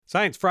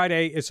Science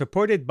Friday is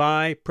supported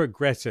by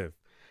Progressive.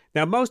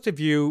 Now, most of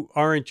you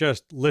aren't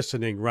just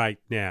listening right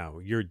now.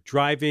 You're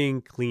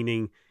driving,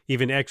 cleaning,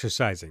 even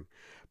exercising.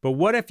 But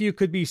what if you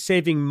could be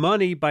saving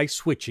money by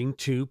switching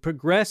to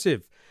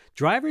Progressive?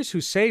 Drivers who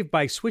save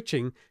by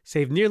switching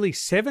save nearly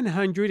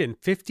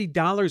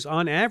 $750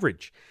 on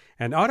average.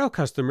 And auto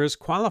customers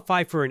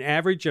qualify for an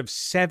average of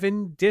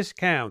 7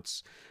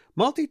 discounts.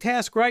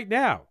 Multitask right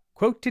now.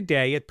 Quote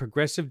today at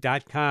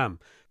Progressive.com.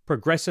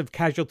 Progressive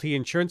Casualty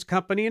Insurance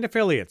Company and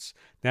Affiliates.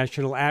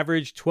 National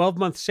average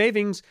 12-month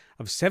savings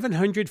of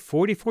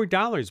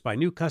 $744 by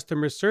new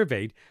customers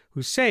surveyed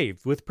who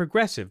saved with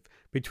Progressive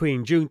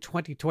between June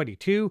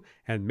 2022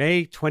 and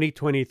May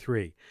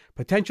 2023.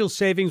 Potential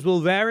savings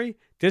will vary.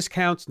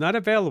 Discounts not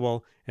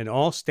available in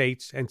all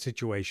states and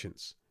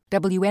situations.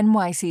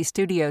 WNYC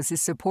Studios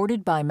is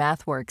supported by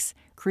MathWorks,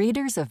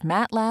 creators of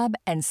MATLAB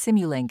and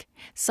Simulink,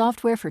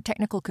 software for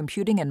technical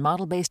computing and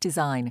model-based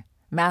design.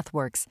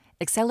 MathWorks,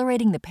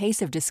 accelerating the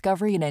pace of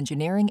discovery in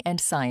engineering and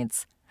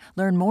science.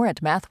 Learn more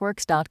at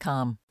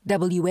mathworks.com.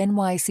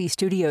 WNYC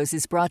Studios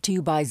is brought to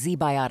you by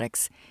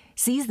ZBiotics.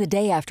 Seize the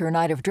day after a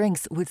night of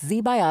drinks with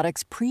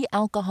ZBiotics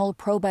pre-alcohol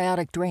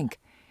probiotic drink.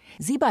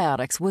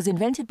 ZBiotics was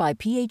invented by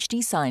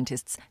PhD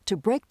scientists to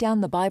break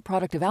down the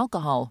byproduct of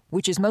alcohol,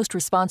 which is most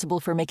responsible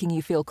for making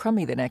you feel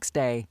crummy the next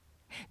day.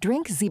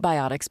 Drink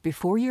ZBiotics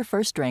before your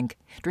first drink,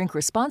 drink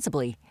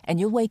responsibly, and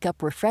you'll wake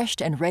up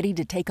refreshed and ready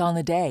to take on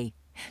the day.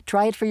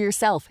 Try it for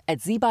yourself at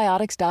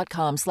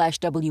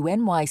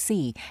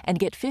zbiotics.com/WNYC and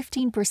get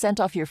 15%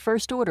 off your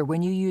first order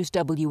when you use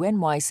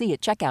WNYC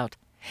at checkout.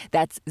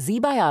 That's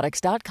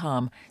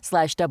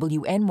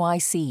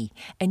zbiotics.com/WNYC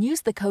and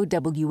use the code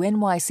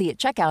WNYC at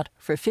checkout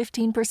for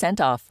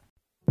 15% off.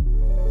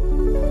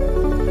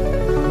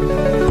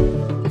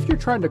 If you're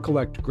trying to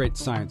collect great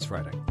science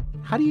writing,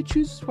 how do you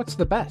choose what's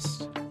the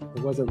best?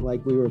 It wasn't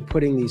like we were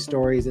putting these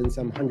stories in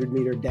some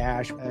 100-meter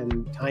dash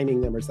and timing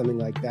them or something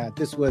like that.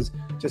 This was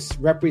just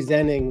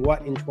representing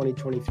what in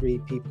 2023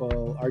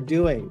 people are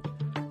doing.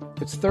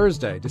 It's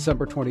Thursday,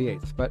 December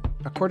 28th, but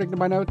according to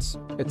my notes,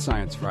 it's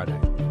Science Friday.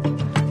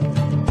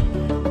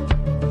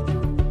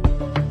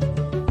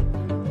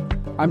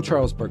 I'm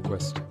Charles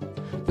Bergquist.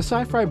 The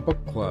SciFri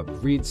Book Club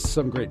reads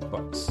some great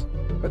books,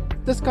 but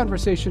this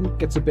conversation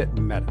gets a bit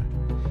meta.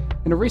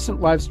 In a recent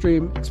live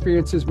stream,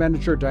 Experiences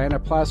manager Diana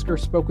Plasker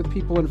spoke with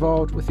people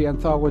involved with the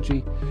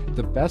anthology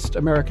The Best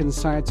American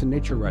Science and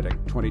Nature Writing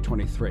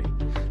 2023.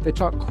 They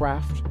talk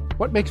craft,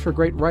 what makes for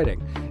great writing,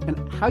 and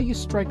how you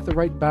strike the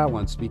right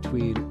balance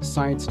between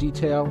science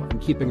detail and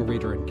keeping a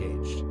reader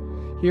engaged.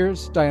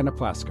 Here's Diana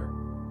Plasker.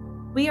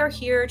 We are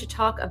here to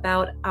talk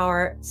about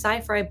our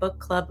SciFri Book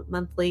Club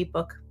monthly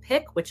book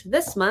pick, which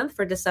this month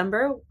for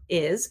December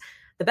is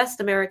The Best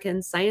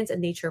American Science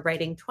and Nature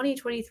Writing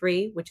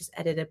 2023, which is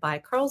edited by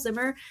Carl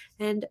Zimmer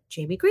and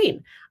Jamie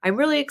Green. I'm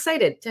really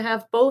excited to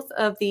have both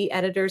of the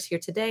editors here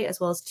today, as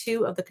well as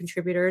two of the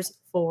contributors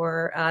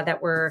for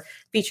that were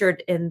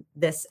featured in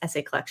this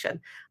essay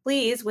collection.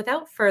 Please,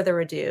 without further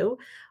ado,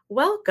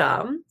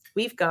 welcome.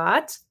 We've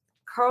got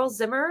Carl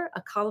Zimmer,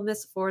 a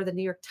columnist for the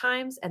New York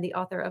Times and the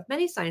author of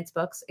many science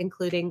books,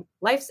 including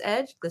Life's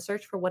Edge, The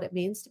Search for What It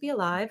Means to Be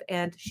Alive,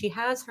 and She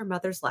Has Her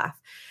Mother's Laugh.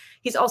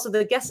 He's also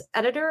the guest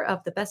editor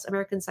of The Best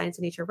American Science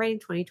and Nature Writing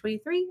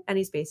 2023, and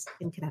he's based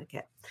in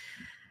Connecticut.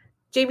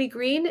 Jamie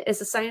Green is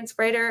a science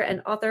writer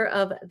and author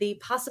of The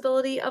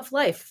Possibility of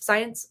Life,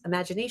 Science,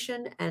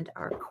 Imagination, and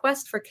Our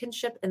Quest for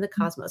Kinship in the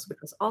Cosmos,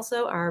 which was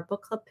also our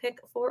book club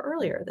pick for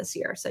earlier this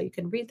year. So you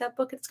can read that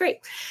book. It's great.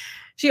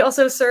 She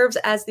also serves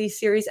as the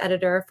series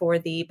editor for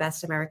The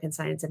Best American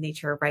Science and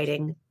Nature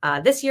Writing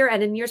this year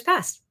and in years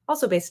past,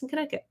 also based in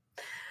Connecticut.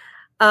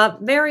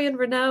 Marion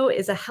Renaud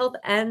is a health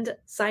and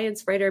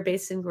science writer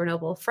based in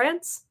Grenoble,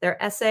 France. Their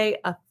essay,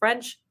 A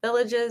French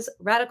Village's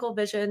Radical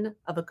Vision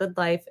of a Good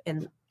Life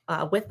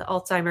with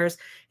Alzheimer's,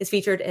 is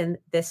featured in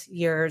this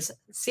year's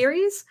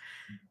series.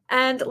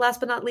 And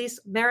last but not least,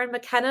 Maren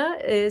McKenna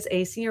is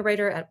a senior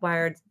writer at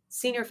Wired,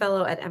 senior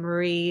fellow at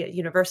Emory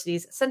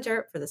University's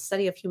Center for the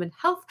Study of Human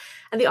Health,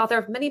 and the author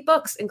of many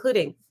books,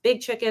 including Big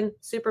Chicken,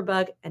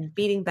 Superbug, and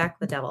Beating Back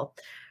the Devil.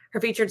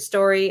 Her featured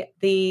story,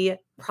 The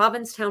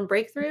Provincetown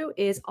Breakthrough,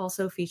 is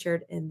also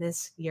featured in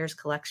this year's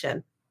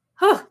collection.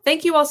 Oh,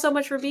 thank you all so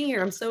much for being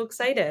here. I'm so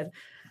excited.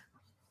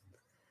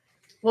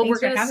 Well, Thanks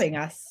for having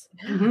us.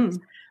 Mm-hmm.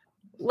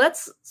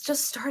 Let's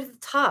just start at the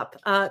top.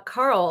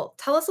 Carl,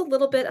 tell us a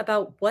little bit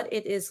about what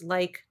it is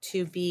like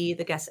to be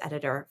the guest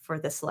editor for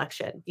this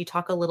selection. You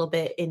talk a little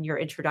bit in your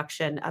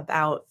introduction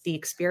about the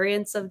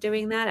experience of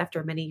doing that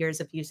after many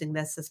years of using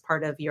this as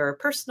part of your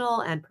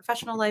personal and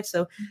professional life.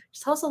 So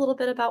just tell us a little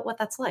bit about what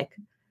that's like.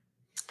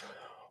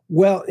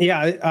 Well,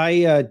 yeah,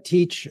 I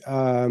teach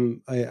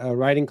a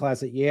writing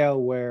class at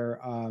Yale where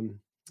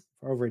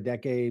for over a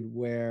decade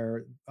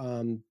where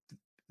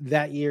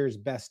that year's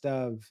best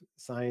of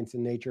science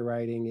and nature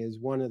writing is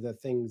one of the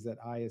things that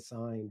I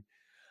assign.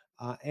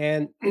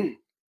 And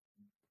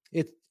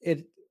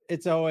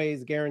it's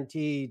always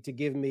guaranteed to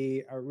give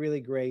me a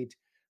really great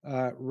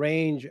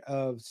range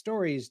of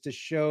stories to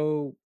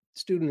show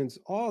students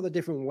all the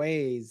different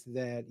ways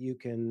that you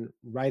can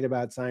write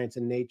about science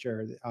and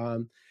nature,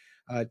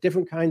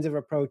 different kinds of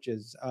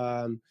approaches,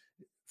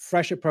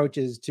 fresh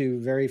approaches to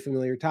very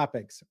familiar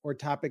topics or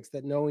topics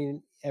that no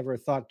one ever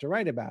thought to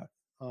write about.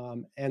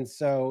 And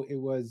so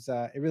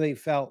it really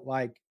felt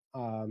like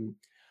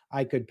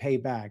I could pay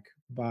back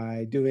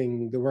by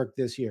doing the work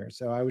this year.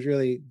 So I was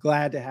really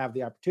glad to have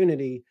the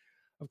opportunity.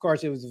 Of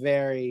course, it was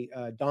very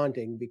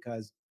daunting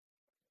because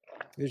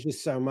there's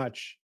just so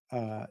much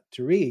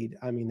to read.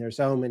 I mean, there's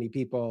so many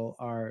people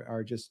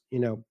are just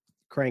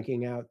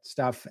cranking out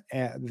stuff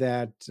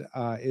that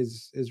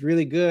is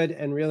really good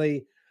and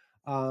really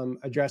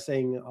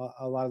addressing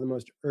a lot of the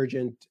most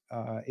urgent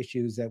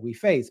issues that we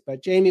face.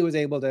 But Jamie was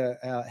able to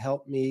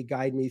help me,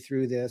 guide me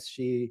through this.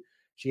 She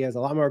has a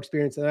lot more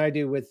experience than I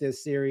do with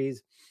this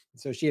series,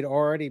 so she had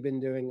already been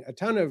doing a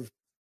ton of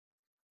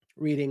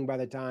reading by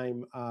the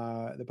time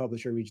the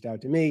publisher reached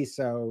out to me.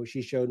 So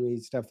she showed me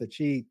stuff that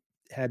she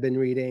had been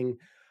reading.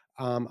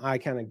 I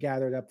kind of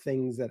gathered up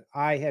things that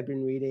I had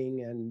been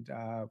reading and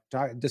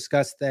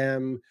discussed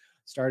them,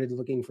 started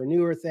looking for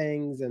newer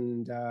things.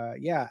 And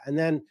and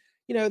then,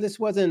 this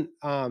wasn't,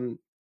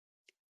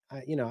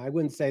 I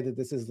wouldn't say that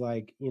this is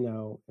like,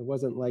 it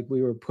wasn't like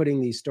we were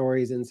putting these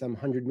stories in some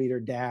 100-meter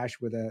dash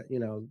with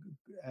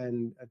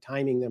and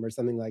timing them or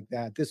something like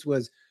that.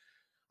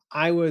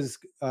 I was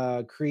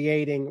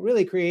creating,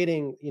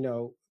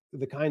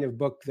 the kind of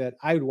book that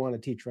I would want to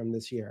teach from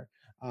this year.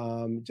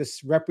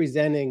 Just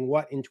representing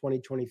what in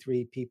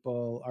 2023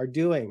 people are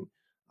doing,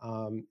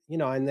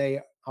 and they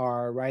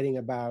are writing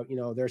about,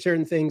 there are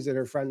certain things that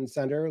are front and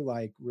center,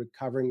 like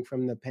recovering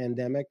from the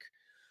pandemic.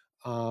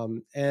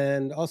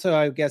 And also,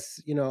 I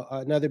guess,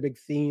 another big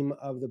theme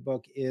of the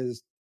book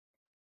is,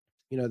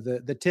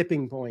 the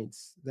tipping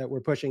points that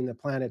we're pushing the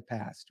planet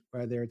past,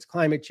 whether it's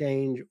climate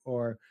change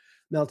or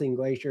melting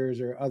glaciers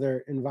or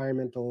other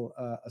environmental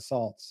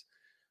assaults.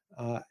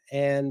 But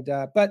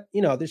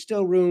there's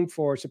still room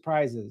for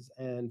surprises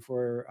and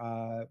for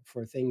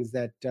things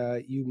that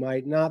you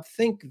might not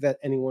think that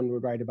anyone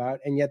would write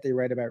about, and yet they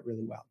write about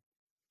really well.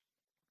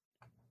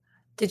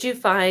 Did you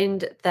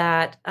find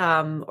that,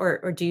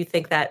 or do you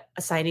think that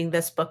assigning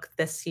this book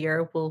this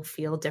year will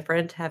feel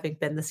different, having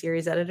been the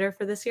series editor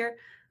for this year?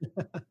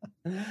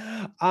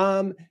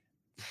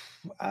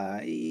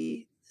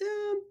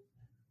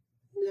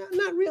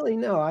 Not really.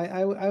 No,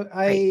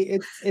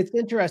 it's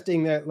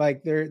interesting that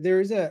like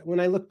there's when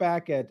I look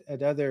back at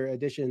other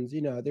editions,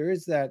 there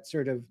is that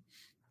sort of,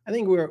 I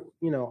think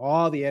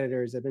all the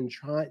editors have been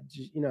trying,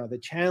 the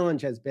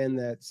challenge has been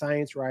that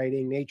science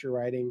writing, nature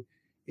writing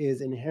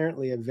is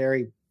inherently a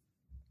very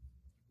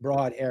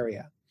broad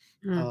area.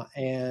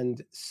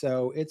 And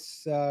so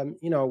it's,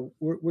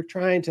 we're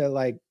trying to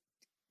like,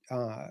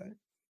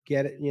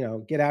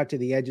 get out to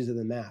the edges of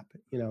the map,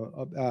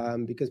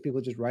 because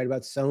people just write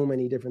about so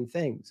many different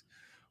things,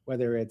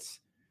 whether it's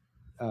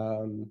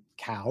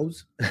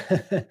cows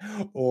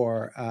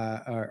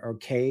or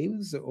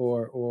caves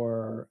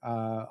or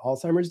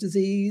Alzheimer's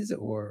disease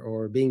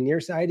or being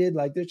nearsighted.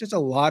 Like there's just a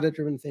lot of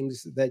different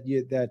things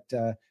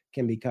that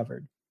can be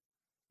covered.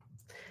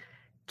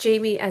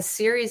 Jamie, as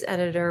series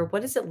editor,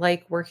 what is it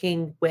like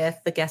working with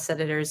the guest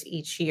editors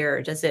each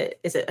year? Is it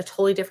a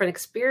totally different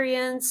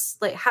experience?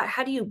 Like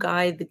how do you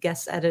guide the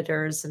guest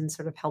editors and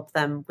sort of help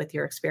them with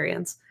your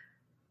experience?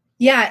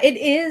 Yeah, it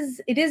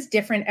is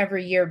different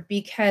every year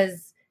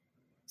because,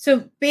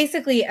 so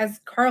basically, as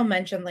Carl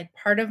mentioned, like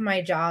part of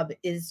my job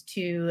is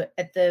to,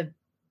 at the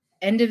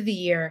end of the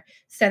year,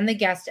 send the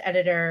guest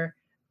editor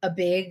a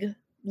big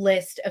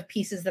list of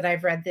pieces that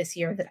I've read this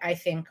year that I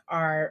think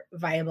are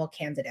viable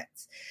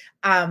candidates.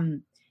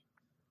 And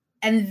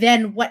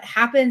then what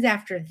happens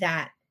after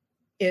that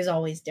is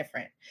always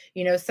different.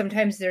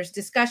 Sometimes there's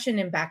discussion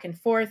and back and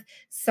forth.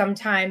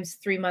 Sometimes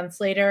 3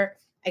 months later,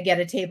 I get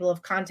a table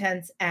of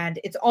contents and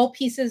it's all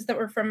pieces that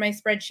were from my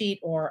spreadsheet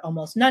or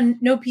almost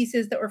no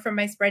pieces that were from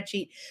my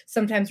spreadsheet.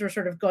 Sometimes we're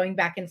sort of going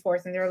back and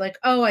forth and they're like,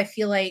 oh, I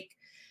feel like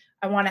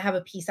I want to have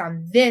a piece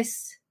on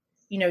this.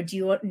 Do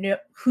you know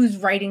whose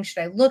writing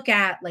should I look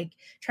at? Like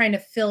trying to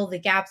fill the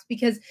gaps,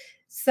 because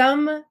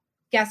some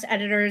guest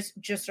editors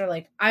just are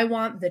like, I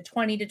want the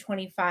 20 to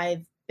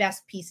 25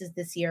 best pieces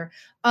this year.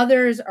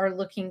 Others are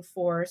looking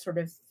for sort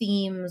of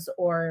themes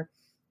or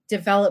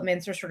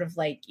developments or sort of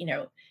like,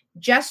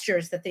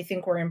 gestures that they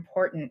think were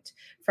important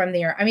from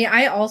there. I mean,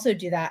 I also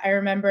do that. I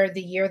remember the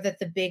year that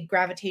the big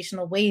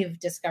gravitational wave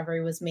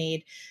discovery was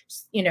made,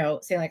 saying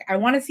like, I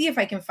want to see if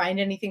I can find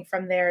anything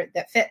from there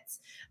that fits.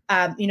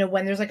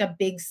 When there's like a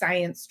big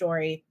science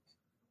story,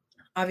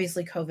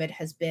 obviously COVID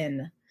has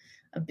been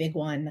a big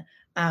one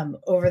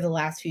over the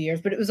last few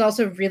years, but it was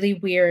also really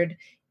weird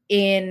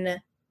in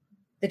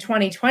the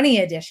 2020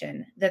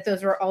 edition that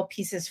those were all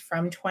pieces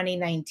from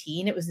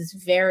 2019. It was this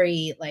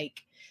very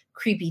like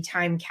creepy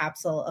time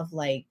capsule of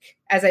like,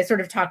 as I sort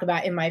of talk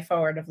about in my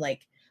forward, of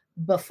like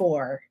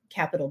before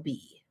capital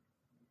B.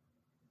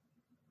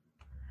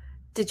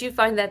 Did you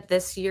find that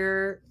this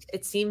year,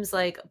 it seems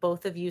like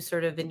both of you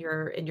sort of in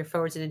your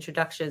forwards and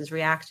introductions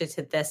reacted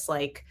to this,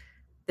 like,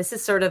 this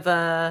is sort of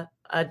a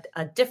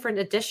a different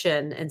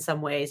edition in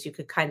some ways. You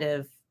could kind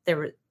of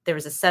there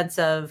was a sense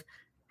of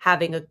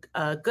having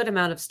a good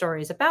amount of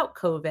stories about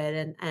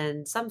COVID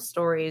and some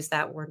stories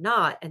that were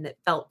not, and it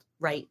felt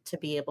right to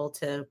be able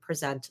to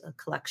present a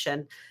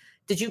collection.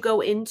 Did you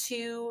go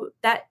into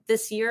that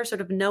this year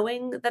sort of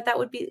knowing that that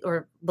would be,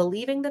 or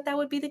believing that that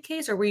would be the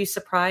case, or were you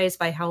surprised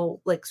by how,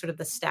 like, sort of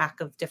the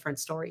stack of different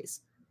stories?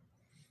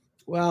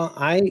 Well,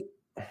 I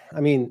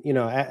mean,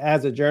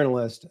 as a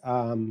journalist,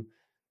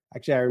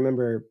 actually, I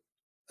remember,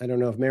 I don't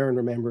know if Maren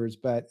remembers,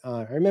 but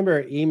I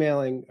remember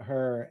emailing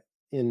her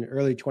in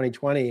early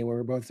 2020, and we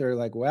were both sort of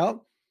like,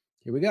 well,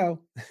 here we go.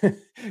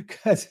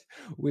 Because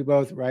we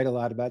both write a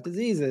lot about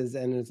diseases.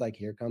 And it's like,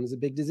 here comes a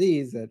big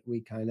disease that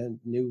we kind of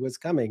knew was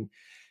coming.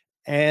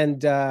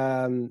 And,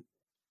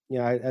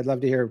 I'd love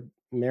to hear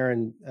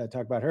Maren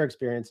talk about her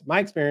experience. My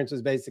experience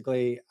was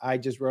basically, I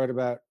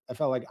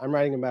felt like I'm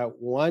writing about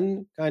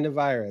one kind of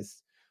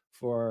virus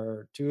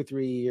for 2 or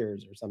 3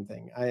 years or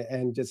something.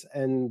 And just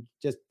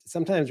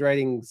sometimes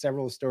writing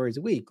several stories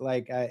a week.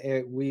 Like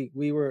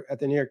we were at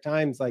the New York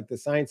Times, like the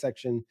science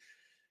section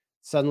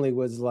suddenly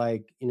was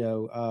like,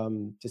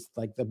 just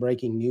like the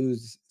breaking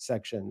news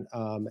section.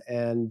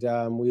 And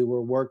we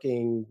were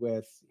working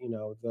with,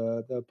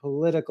 the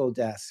political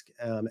desk,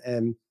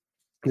 and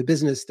the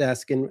business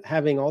desk, and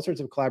having all sorts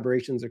of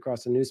collaborations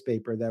across the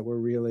newspaper that were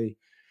really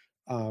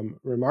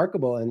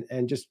remarkable,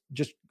 and just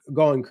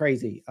going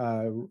crazy,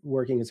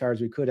 working as hard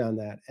as we could on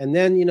that. And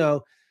then,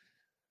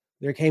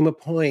 there came a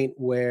point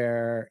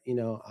where,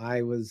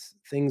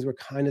 things were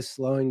kind of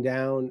slowing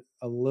down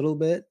a little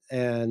bit.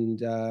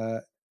 And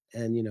I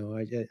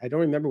don't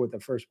remember what the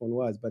first one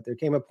was, but there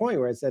came a point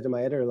where I said to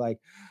my editor, like,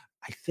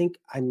 I think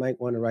I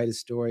might want to write a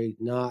story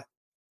not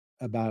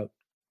about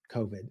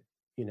COVID,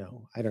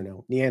 I don't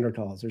know,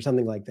 Neanderthals or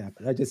something like that.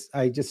 But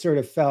I just sort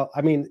of felt,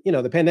 I mean,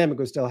 the pandemic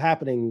was still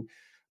happening,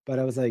 but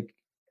I was like,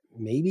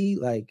 maybe,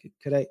 like,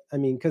 could I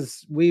mean,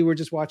 because we were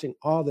just watching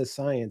all this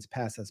science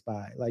pass us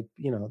by, like,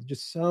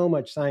 just so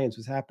much science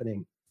was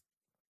happening,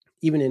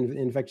 even in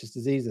infectious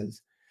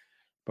diseases,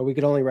 but we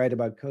could only write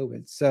about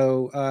COVID.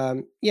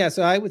 So yeah,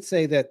 so I would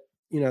say that,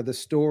 the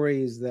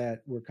stories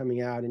that were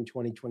coming out in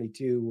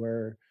 2022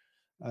 were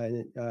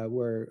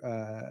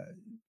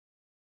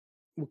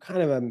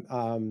kind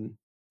of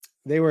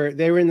they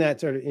were in that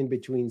sort of in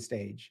between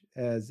stage,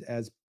 as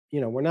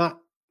we're not,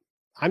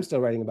 I'm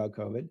still writing about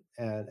COVID,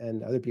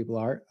 and other people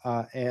are,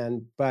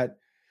 but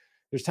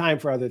there's time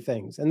for other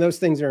things, and those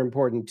things are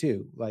important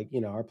too. Like,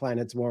 our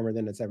planet's warmer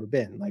than it's ever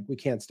been. Like, we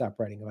can't stop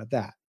writing about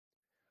that.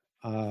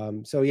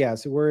 So yeah,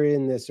 so we're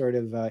in this sort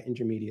of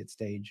intermediate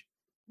stage,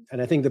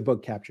 and I think the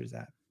book captures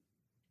that.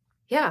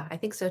 Yeah, I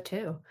think so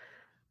too.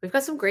 We've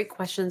got some great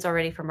questions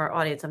already from our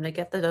audience. I'm going to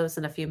get to those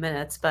in a few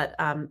minutes. But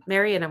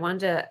Marion, I wanted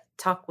to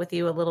talk with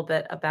you a little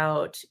bit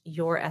about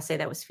your essay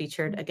that was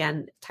featured,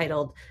 again,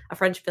 titled A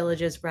French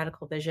Village's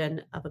Radical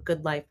Vision of a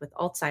Good Life with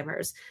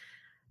Alzheimer's.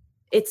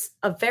 It's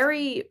a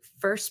very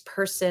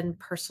first-person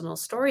personal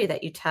story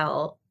that you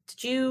tell.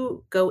 Did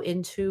you go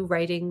into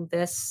writing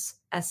this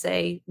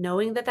essay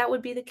knowing that that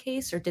would be the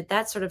case, or did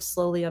that sort of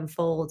slowly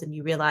unfold and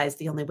you realized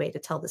the only way to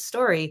tell the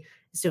story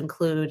is to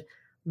include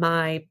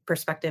my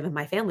perspective and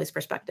my family's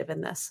perspective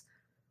in this?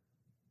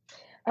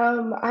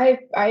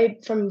 I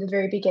from the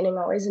very beginning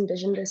always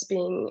envisioned this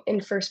being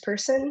in first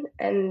person,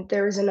 and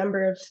there was a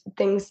number of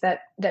things that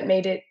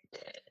made it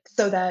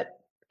so that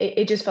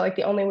it just felt like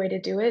the only way to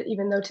do it.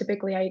 Even though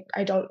typically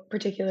I don't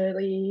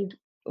particularly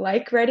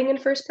like writing in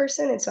first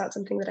person, it's not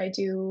something that I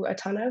do a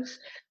ton of,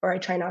 or I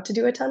try not to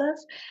do a ton of.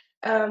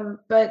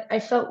 But I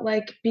felt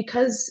like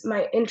because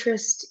my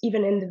interest,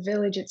 even in the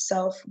village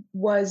itself,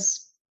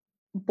 was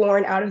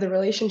born out of the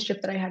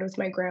relationship that I had with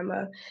my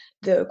grandma,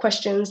 the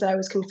questions that I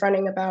was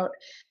confronting about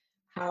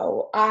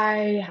how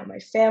my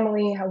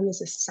family, how we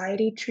as a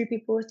society treat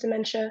people with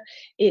dementia,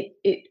 it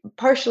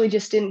partially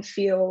just didn't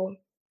feel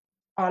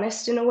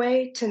honest in a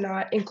way to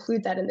not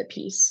include that in the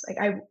piece.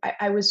 Like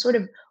I was sort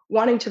of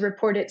wanting to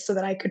report it so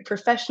that I could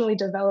professionally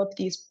develop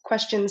these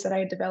questions that I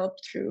had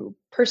developed through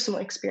personal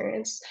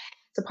experience.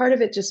 So part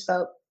of it just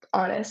felt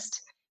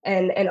honest,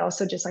 and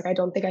also just like I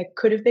don't think I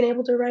could have been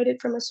able to write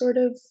it from a sort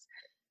of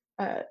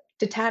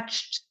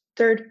detached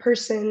third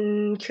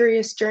person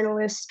curious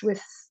journalist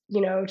with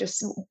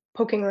just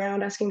poking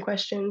around asking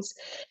questions.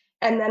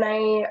 And then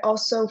I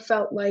also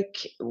felt like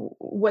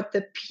what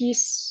the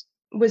piece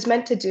was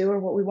meant to do, or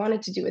what we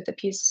wanted to do with the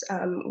piece,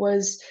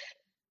 was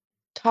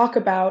talk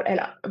about and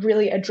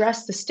really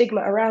address the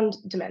stigma around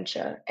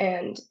dementia.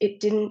 And it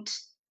didn't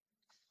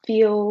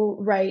feel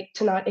right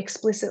to not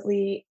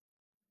explicitly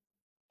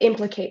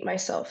implicate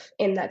myself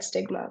in that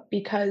stigma,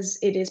 because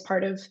it is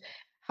part of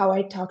how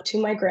I talk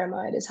to my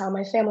grandma. It is how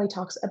my family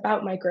talks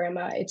about my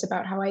grandma. It's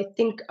about how I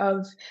think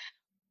of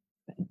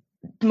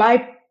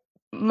my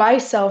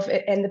myself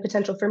and the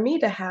potential for me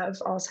to have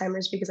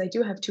Alzheimer's, because I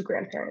do have two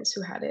grandparents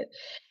who had it.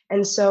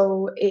 And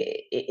so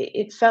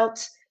it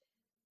felt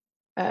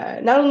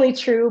not only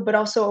true, but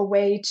also a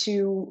way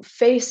to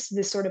face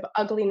this sort of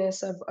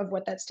ugliness of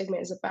what that stigma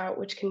is about,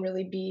 which can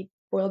really be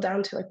boiled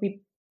down to like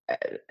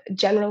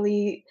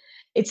generally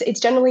it's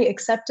generally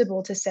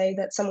acceptable to say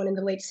that someone in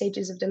the late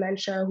stages of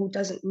dementia who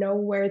doesn't know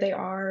where they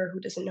are, who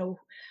doesn't know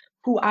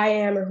who I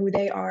am or who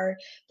they are,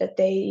 that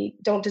they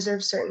don't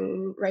deserve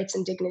certain rights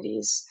and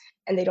dignities,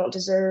 and they don't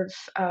deserve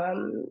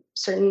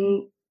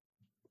certain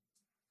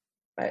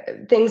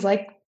things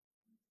like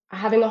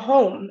having a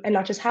home and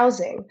not just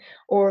housing,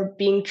 or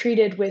being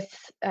treated with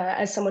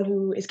as someone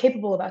who is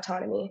capable of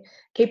autonomy,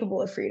 capable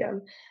of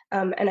freedom.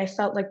 And I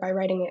felt like by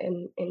writing it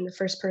in the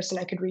first person,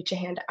 I could reach a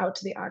hand out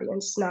to the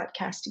audience, not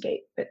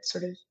castigate, but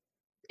sort of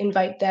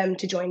invite them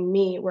to join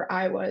me where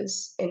I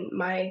was in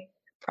my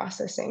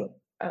processing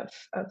of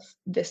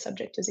this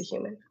subject as a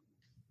human.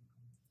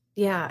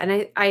 Yeah,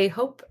 and I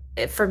hope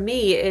for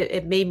me,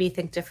 it made me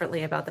think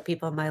differently about the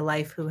people in my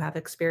life who have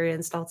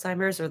experienced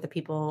Alzheimer's, or the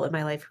people in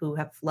my life who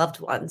have loved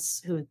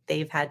ones who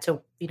they've had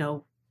to,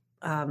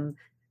 um,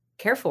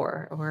 care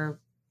for, or,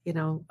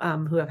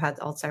 who have had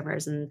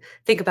Alzheimer's, and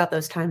think about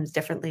those times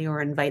differently,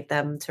 or invite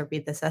them to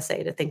read this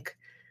essay to think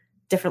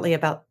differently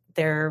about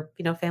their,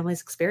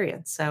 family's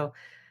experience. So,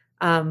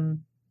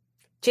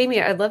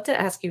 Jamie, I'd love to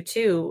ask you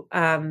too,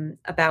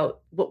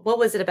 about what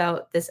was it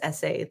about this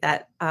essay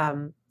that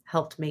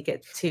helped make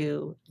it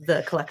to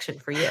the collection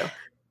for you?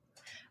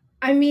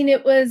 I mean,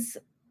 it was,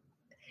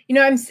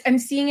 I'm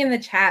seeing in the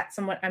chat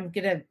someone,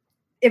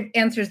 it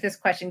answers this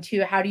question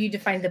too. How do you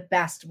define the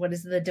best? What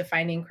is the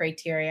defining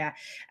criteria?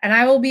 And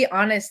I will be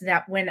honest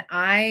that when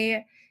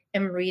I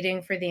am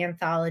reading for the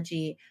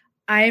anthology,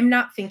 I am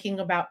not thinking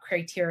about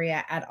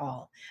criteria at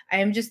all. I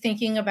am just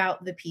thinking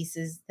about the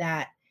pieces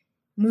that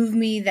move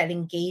me, that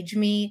engage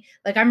me.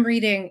 Like I'm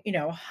reading,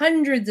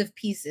 hundreds of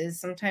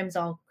pieces, sometimes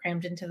all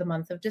crammed into the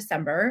month of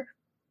December.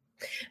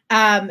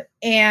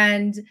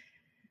 And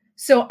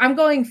so I'm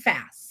going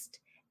fast.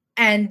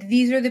 And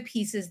these are the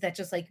pieces that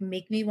just like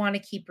make me want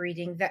to keep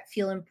reading, that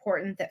feel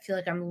important, that feel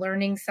like I'm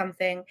learning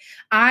something.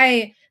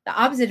 The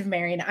opposite of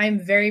Marion, I'm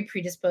very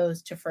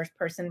predisposed to first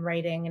person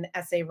writing and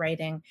essay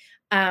writing.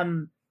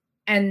 And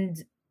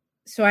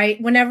so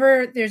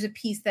whenever there's a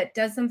piece that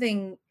does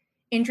something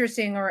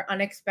interesting or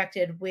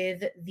unexpected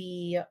with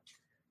the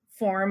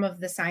form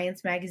of the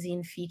Science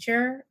magazine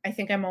feature, I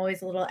think I'm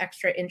always a little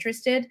extra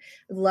interested.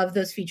 Love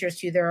those features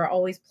too. There are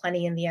always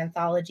plenty in the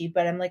anthology,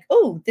 but I'm like,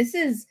 oh, this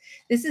is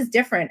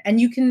different. And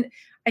you can,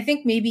 I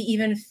think, maybe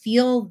even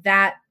feel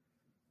that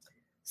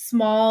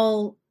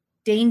small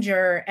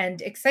danger and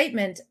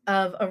excitement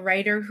of a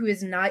writer who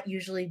is not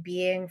usually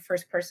being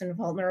first person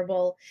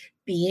vulnerable,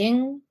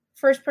 being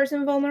first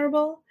person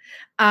vulnerable.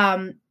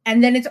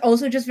 And then it's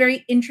also just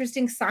very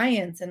interesting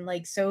science, and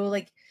like so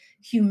like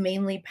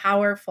humanely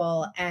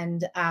powerful.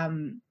 And I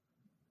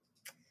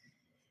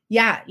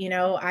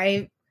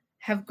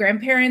have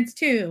grandparents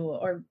too,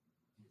 or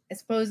I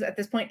suppose at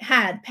this point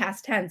had,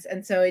 past tense.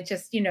 And so it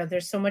just,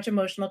 there's so much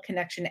emotional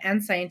connection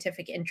and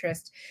scientific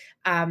interest.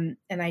 And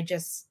I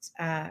just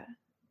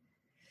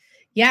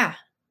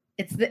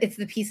it's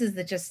the pieces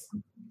that just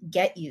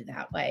get you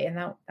that way. And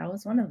that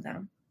was one of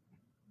them.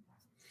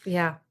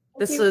 Yeah.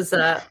 This was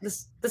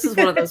this is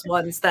one of those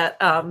ones that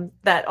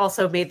that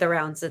also made the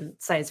rounds in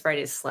Science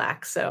Friday's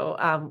Slack.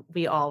 So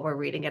we all were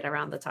reading it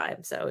around the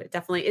time. So it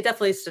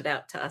definitely stood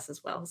out to us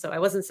as well. So I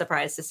wasn't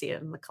surprised to see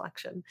it in the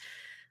collection.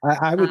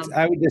 I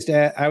would just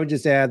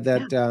add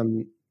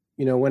that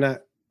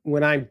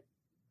when I'm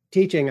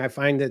teaching, I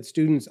find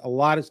that a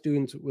lot of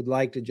students would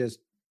like to just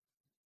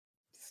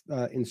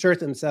insert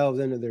themselves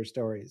into their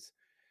stories,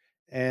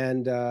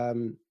 and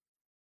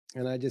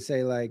I just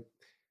say, like,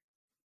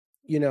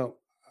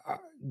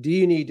 do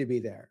you need to be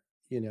there?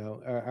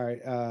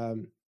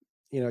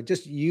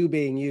 Just you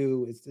being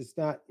you. It's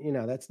not.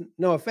 That's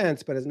no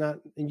offense, but it's not.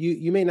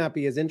 You may not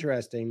be as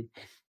interesting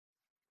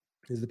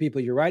as the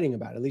people you're writing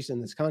about, at least in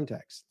this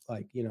context.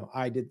 Like,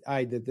 I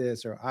did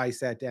this, or I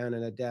sat down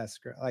at a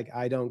desk, or like,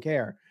 I don't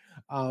care.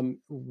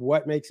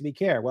 What makes me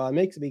care? Well, it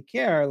makes me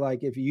care,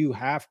 like, if you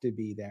have to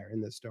be there in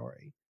the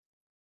story.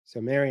 So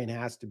Marion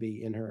has to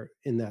be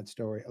in that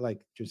story.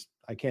 Like, just,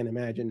 I can't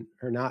imagine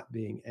her not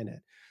being in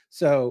it.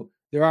 So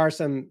there are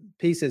some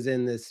pieces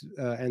in this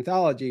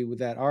anthology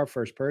that are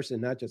first person,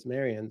 not just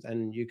Marion's.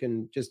 And you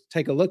can just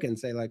take a look and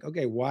say, like,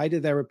 okay, why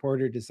did that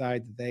reporter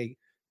decide that they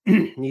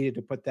needed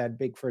to put that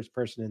big first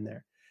person in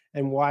there?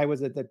 And why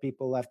was it that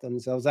people left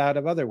themselves out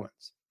of other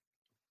ones?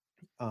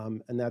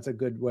 And that's a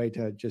good way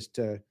to just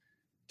to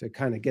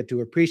kind of get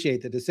to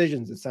appreciate the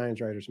decisions that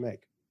science writers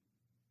make.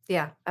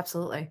 Yeah,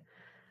 absolutely.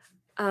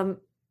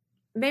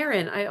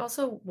 Marin, I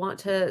also want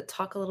to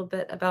talk a little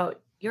bit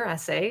about your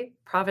essay,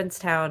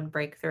 Provincetown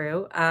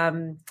Breakthrough.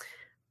 When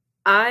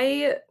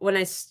I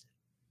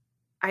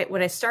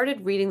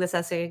started reading this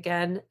essay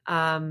again,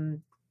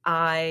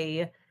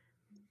 I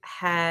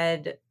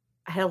had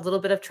a little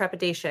bit of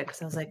trepidation,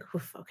 because I was like,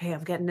 okay,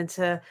 I'm getting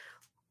into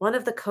one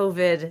of the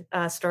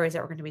COVID stories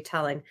that we're going to be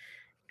telling.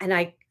 And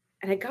I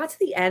got to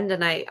the end,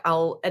 and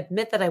I'll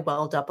admit that I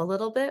welled up a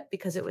little bit,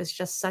 because it was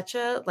just such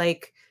a,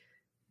 like,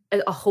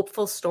 a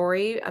hopeful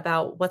story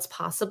about what's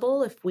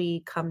possible if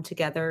we come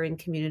together in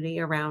community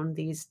around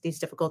these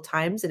difficult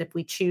times, and if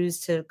we choose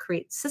to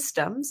create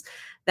systems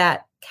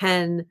that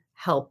can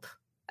help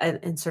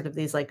in sort of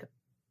these like,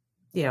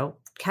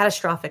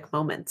 catastrophic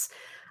moments.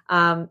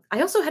 I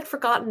also had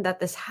forgotten that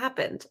this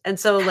happened, and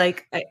so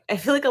like I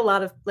feel like a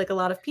lot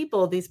of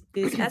people, these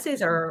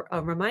essays are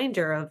a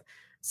reminder of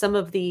some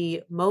of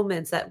the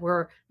moments that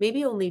were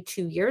maybe only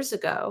 2 years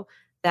ago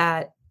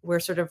that we're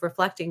sort of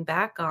reflecting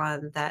back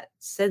on, that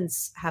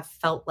since have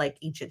felt like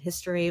ancient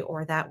history,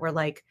 or that we're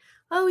like,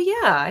 oh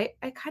yeah,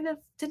 I kind of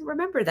didn't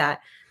remember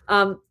that.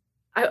 I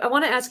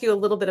want to ask you a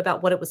little bit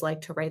about what it was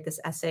like to write this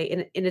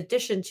essay, in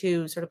addition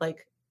to sort of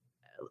like,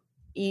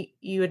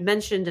 you had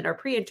mentioned in our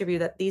pre-interview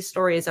that these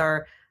stories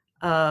are,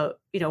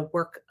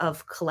 work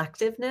of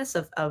collectiveness,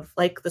 of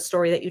like the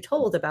story that you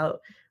told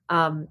about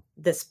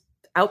this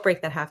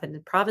outbreak that happened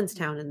in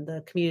Provincetown, and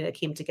the community that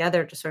came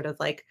together to sort of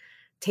like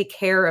take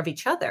care of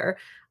each other.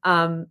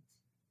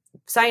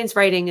 Science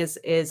writing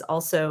is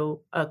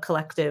also a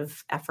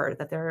collective effort,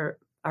 that there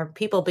are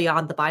people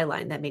beyond the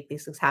byline that make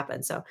these things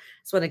happen. So I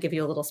just want to give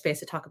you a little space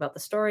to talk about the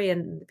story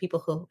and the people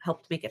who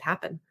helped make it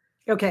happen.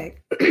 Okay,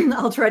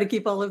 I'll try to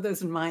keep all of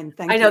those in mind.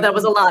 Thank you. I know that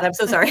was a lot. I'm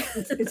so sorry.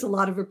 It's a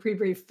lot of a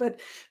pre-brief,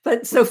 but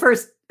so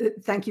first,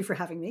 thank you for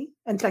having me,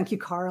 and thank you,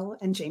 Carl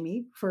and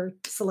Jamie, for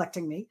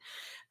selecting me.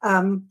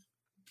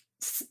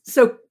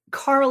 So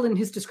Carl, in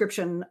his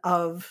description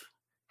of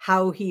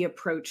how he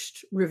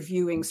approached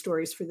reviewing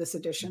stories for this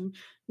edition,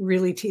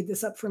 really teed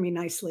this up for me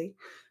nicely,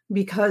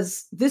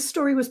 because this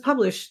story was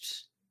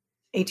published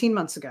 18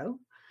 months ago,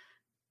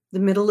 the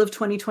middle of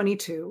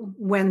 2022,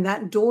 when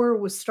that door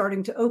was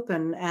starting to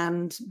open,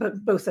 and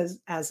but both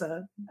as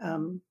a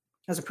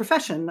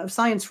profession of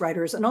science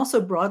writers, and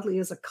also broadly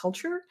as a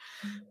culture,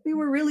 we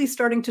were really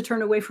starting to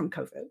turn away from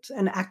COVID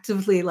and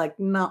actively like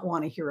not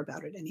want to hear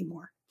about it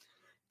anymore.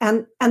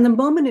 And the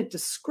moment it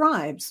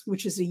describes,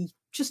 which is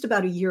just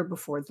about a year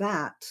before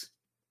that,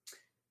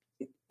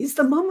 is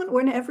the moment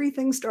when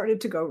everything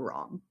started to go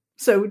wrong.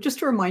 So just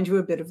to remind you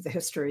a bit of the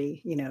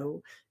history,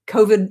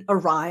 COVID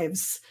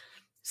arrives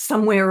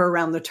somewhere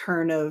around the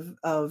turn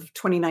of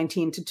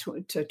 2019 to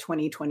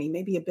 2020,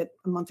 maybe a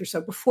month or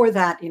so before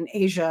that in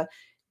Asia.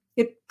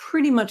 It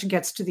pretty much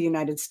gets to the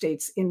United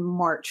States in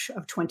March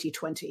of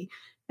 2020,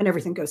 and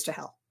everything goes to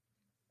hell.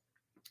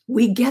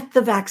 We get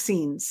the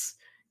vaccines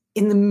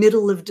in the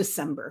middle of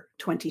December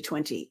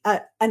 2020,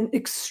 an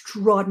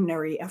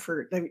extraordinary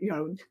effort.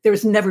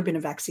 There's never been a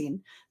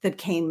vaccine that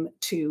came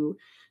to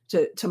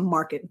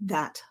market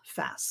that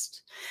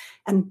fast.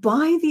 And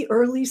by the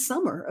early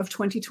summer of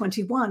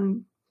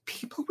 2021,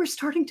 people were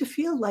starting to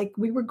feel like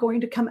we were going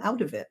to come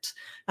out of it.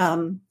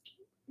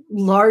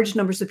 Large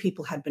numbers of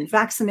people had been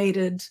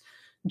vaccinated.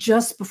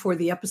 Just before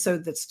the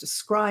episode that's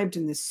described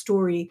in this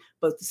story,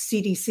 both the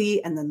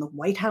CDC and then the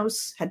White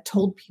House had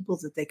told people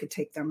that they could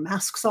take their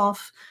masks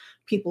off.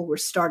 People were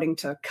starting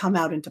to come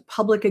out into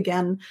public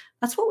again.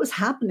 That's what was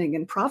happening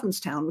in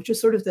Provincetown, which is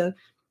sort of the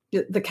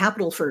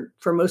capital for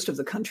most of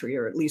the country,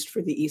 or at least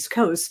for the East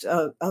Coast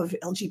of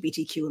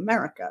LGBTQ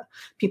America.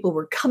 People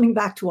were coming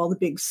back to all the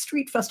big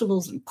street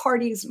festivals and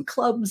parties and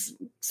clubs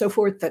and so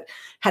forth that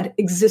had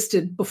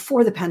existed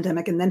before the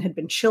pandemic and then had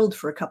been chilled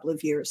for a couple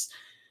of years.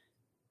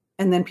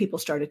 And then people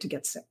started to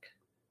get sick.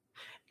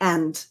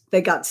 And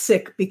they got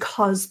sick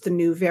because the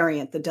new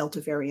variant, the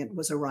Delta variant,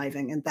 was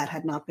arriving, and that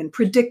had not been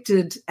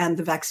predicted, and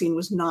the vaccine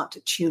was not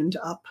tuned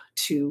up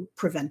to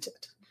prevent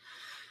it.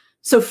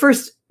 So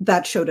first,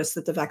 that showed us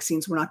that the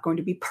vaccines were not going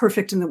to be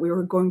perfect and that we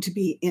were going to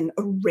be in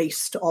a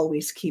race to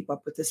always keep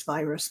up with this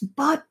virus.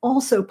 But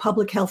also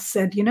public health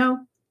said, it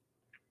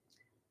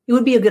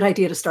would be a good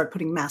idea to start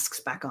putting masks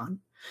back on.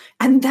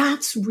 And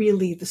that's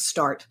really the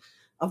start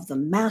of the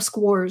mask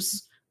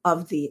wars,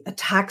 of the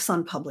attacks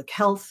on public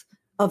health,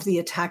 of the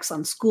attacks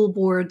on school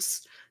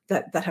boards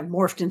that have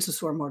morphed into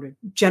sort of more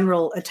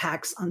general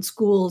attacks on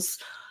schools.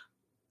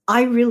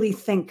 I really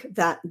think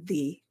that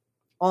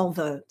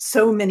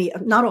so many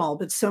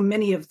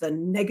of the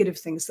negative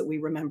things that we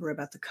remember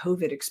about the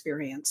COVID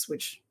experience,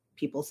 which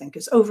people think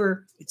is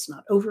over, it's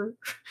not over,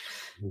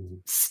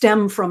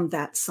 stem from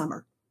that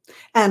summer.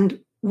 And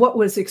what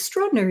was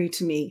extraordinary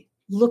to me,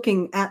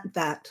 looking at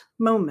that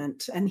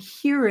moment and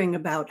hearing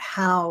about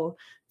how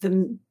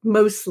the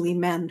mostly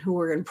men who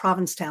were in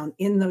Provincetown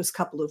in those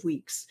couple of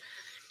weeks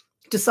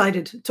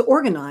decided to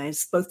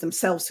organize, both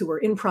themselves who were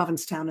in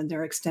Provincetown and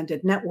their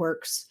extended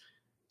networks,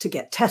 to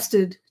get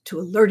tested, to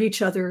alert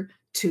each other,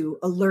 to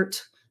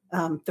alert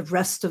the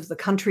rest of the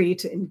country,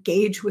 to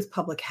engage with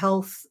public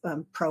health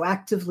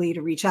proactively,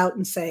 to reach out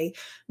and say,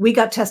 we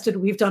got tested,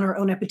 we've done our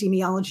own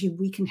epidemiology,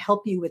 we can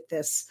help you with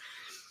this.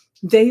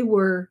 They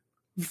were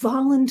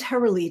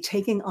voluntarily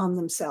taking on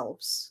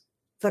themselves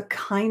the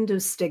kind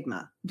of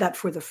stigma that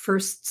for the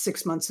first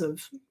 6 months of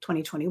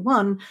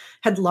 2021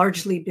 had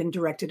largely been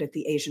directed at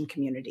the Asian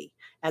community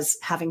as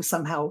having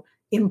somehow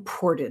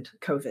imported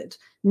COVID.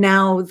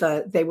 Now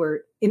they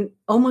were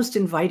almost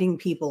inviting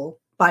people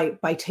by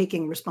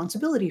taking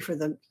responsibility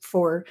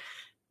for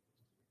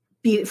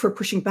for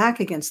pushing back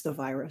against the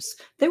virus.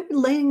 They were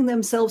laying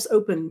themselves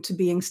open to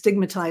being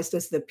stigmatized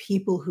as the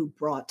people who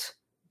brought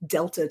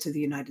Delta to the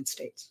United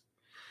States.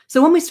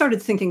 So when we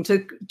started thinking,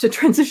 to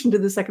transition to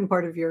the second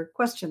part of your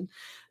question,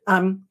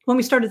 when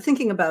we started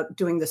thinking about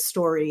doing this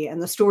story,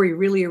 and the story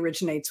really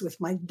originates with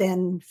my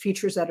then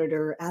features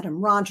editor, Adam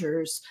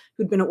Rogers,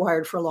 who'd been at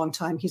Wired for a long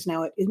time. He's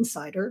now at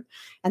Insider.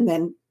 And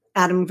then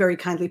Adam very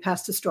kindly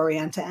passed the story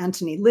on to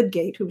Anthony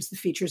Lydgate, who was the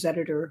features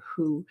editor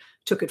who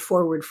took it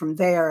forward from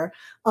there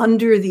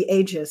under the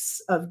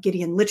aegis of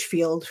Gideon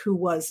Litchfield, who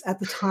was at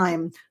the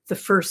time the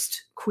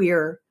first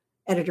queer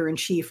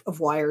editor-in-chief of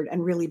Wired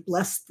and really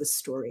blessed this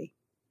story.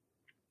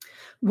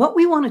 What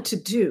we wanted to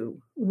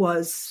do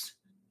was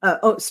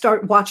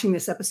start watching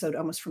this episode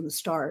almost from the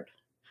start,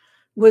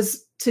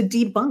 was to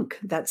debunk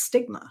that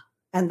stigma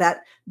and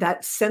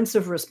that sense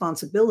of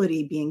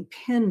responsibility being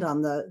pinned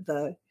on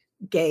the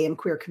gay and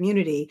queer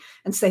community,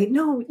 and say,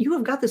 no, you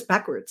have got this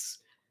backwards.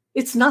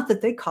 It's not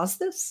that they caused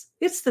this,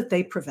 it's that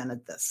they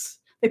prevented this.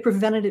 They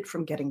prevented it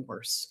from getting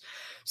worse.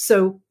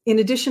 So in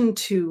addition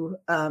to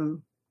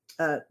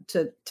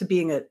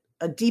being a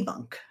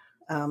debunk,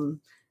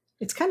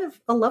 it's kind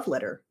of a love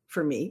letter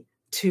for me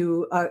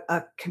to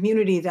a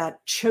community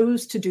that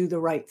chose to do the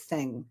right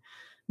thing,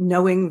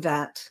 knowing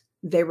that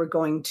they were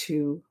going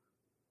to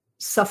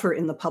suffer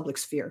in the public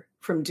sphere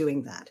from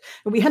doing that.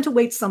 And we had to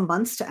wait some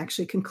months to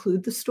actually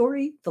conclude the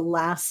story. The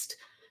last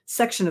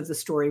section of the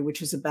story,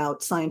 which is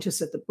about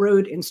scientists at the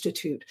Broad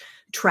Institute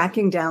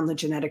tracking down the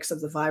genetics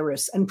of the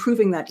virus and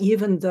proving that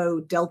even though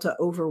Delta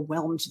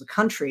overwhelmed the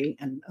country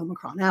and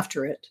Omicron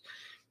after it,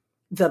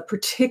 the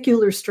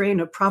particular strain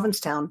of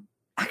Provincetown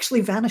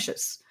actually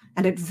vanishes.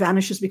 And it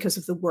vanishes because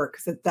of the work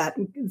that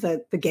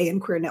the gay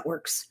and queer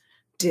networks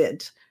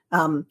did.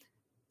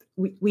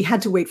 We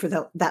had to wait for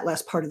that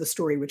last part of the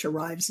story, which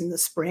arrives in the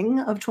spring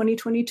of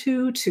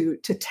 2022, to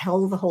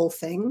tell the whole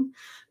thing.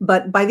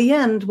 But by the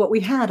end, what we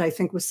had, I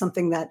think, was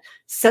something that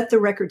set the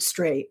record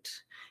straight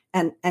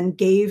and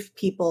gave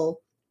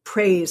people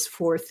praise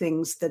for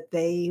things that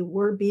they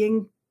were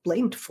being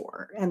blamed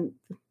for. And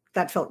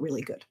that felt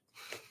really good.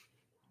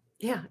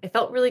 Yeah, it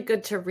felt really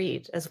good to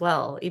read as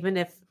well. Even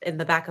if in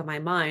the back of my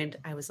mind,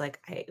 I was like,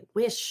 I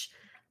wish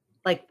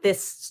like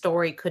this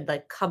story could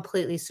like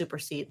completely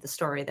supersede the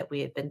story that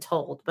we had been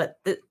told. But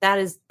that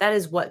is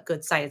what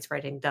good science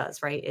writing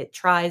does, right? It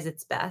tries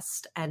its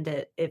best. And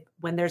it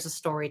when there's a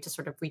story to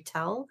sort of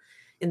retell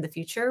in the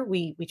future,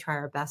 we try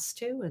our best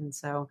to. And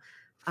so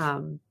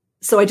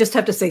I just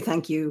have to say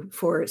thank you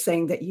for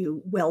saying that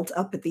you welled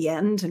up at the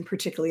end, and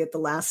particularly at the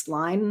last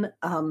line.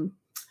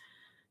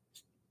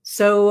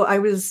 So I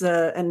was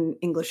an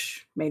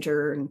English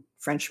major and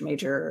French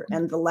major,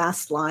 and the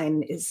last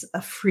line is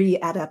a free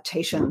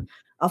adaptation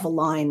of a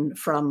line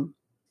from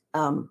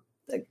Camus'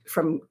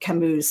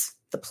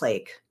 The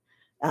Plague,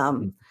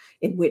 in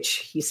which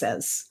he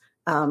says,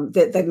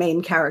 the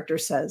main character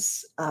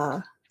says,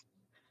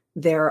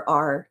 there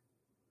are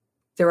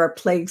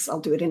plagues.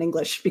 I'll do it in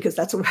English because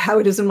that's how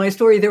it is in my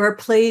story. There are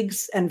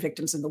plagues and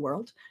victims in the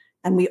world,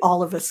 and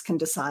all of us can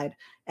decide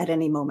at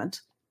any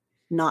moment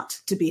not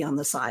to be on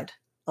the side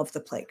of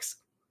the plagues.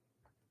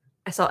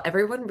 I saw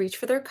everyone reach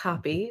for their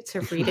copy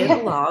to read it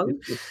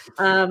along.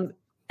 I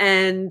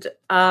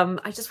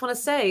just want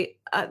to say,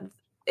 it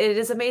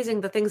is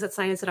amazing the things that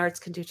science and arts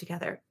can do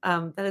together.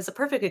 That is a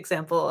perfect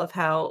example of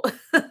how,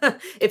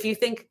 if you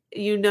think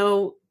you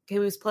know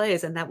Camus'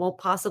 plays and that won't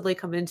possibly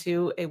come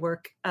into a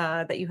work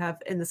that you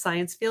have in the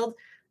science field,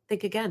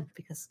 think again,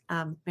 because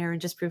Maren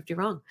just proved you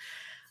wrong.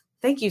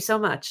 Thank you so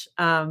much.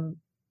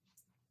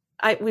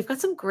 We've got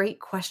some great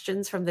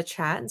questions from the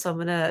chat, and so I'm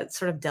going to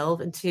sort of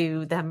delve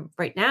into them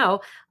right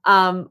now.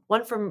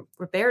 One from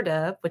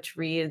Roberta, which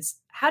reads,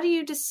 how do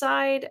you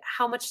decide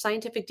how much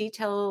scientific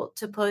detail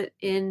to put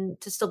in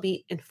to still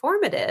be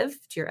informative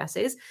to your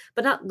essays,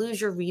 but not lose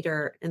your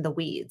reader in the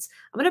weeds?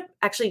 I'm going to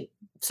actually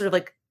sort of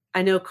like,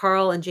 I know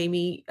Carl and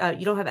Jamie,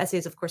 you don't have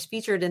essays, of course,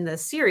 featured in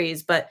this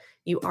series, but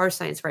you are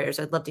science writers.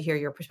 I'd love to hear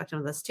your perspective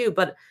on this too.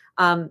 But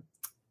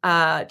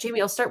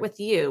Jamie, I'll start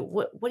with you.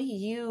 What do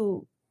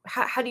you...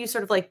 How do you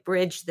sort of like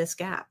bridge this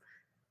gap?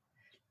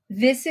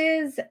 This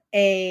is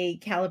a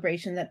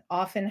calibration that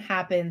often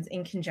happens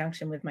in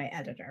conjunction with my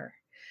editor.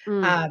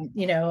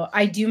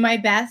 I do my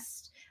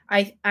best.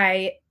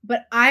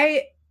 But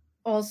I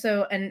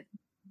also, and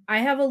I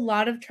have a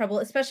lot of trouble,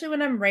 especially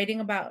when I'm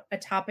writing about a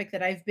topic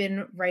that I've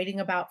been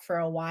writing about for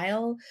a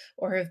while,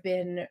 or have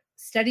been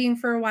studying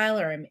for a while,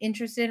 or I'm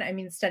interested in. I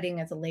mean, studying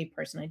as a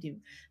layperson, I do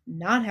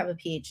not have a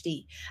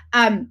PhD.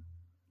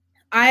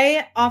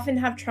 I often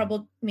have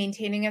trouble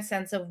maintaining a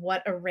sense of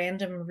what a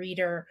random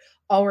reader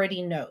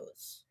already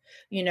knows.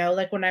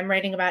 Like when I'm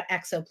writing about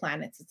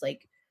exoplanets, it's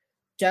like,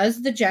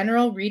 does the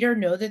general reader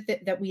know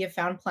that we have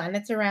found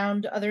planets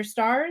around other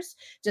stars?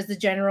 Does the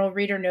general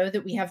reader know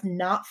that we have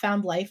not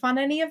found life on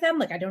any of them?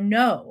 Like, I don't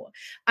know.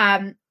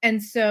 And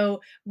so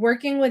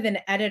working with an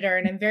editor,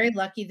 and I'm very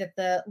lucky that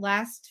the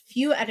last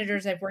few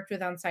editors I've worked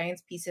with on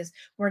science pieces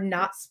were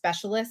not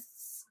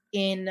specialists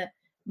in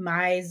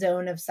my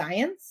zone of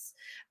science.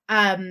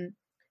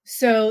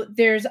 So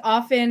there's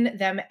often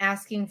them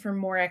asking for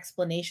more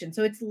explanation.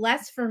 So it's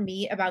less for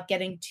me about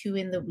getting too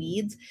in the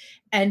weeds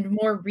and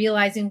more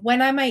realizing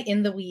when am I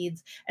in the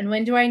weeds and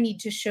when do I need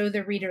to show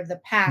the reader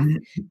the path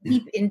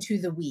deep into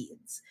the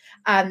weeds.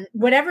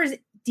 Whatever's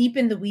deep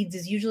in the weeds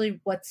is usually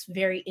what's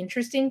very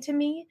interesting to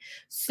me.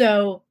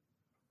 So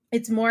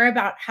it's more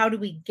about how do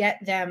we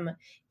get them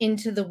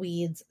into the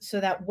weeds so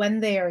that when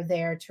they are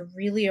there to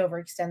really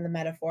overextend the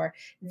metaphor,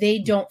 they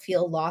don't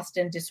feel lost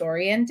and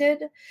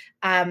disoriented.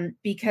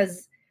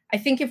 Because I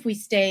think if we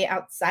stay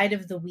outside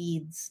of the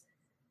weeds,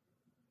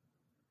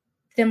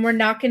 then we're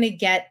not going to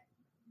get,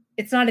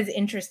 it's not as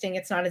interesting,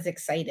 it's not as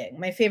exciting.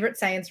 My favorite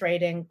science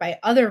writing by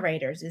other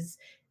writers is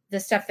the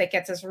stuff that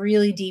gets us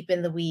really deep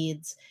in the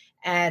weeds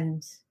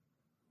and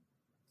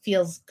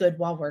feels good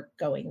while we're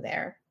going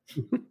there.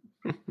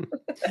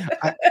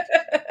 I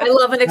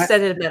love an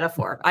extended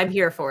metaphor. I'm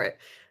here for it.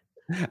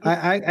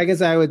 I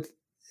guess I would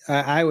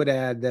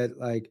add that,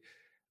 like,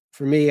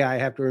 for me, I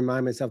have to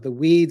remind myself the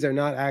weeds are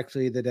not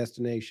actually the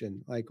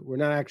destination. Like, we're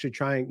not actually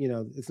trying,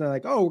 it's not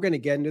like, oh, we're going to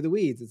get into the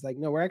weeds. It's like,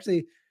 no, we're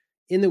actually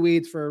in the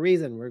weeds for a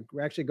reason. We're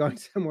actually going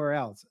somewhere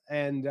else.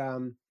 And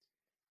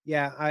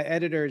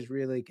editors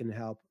really can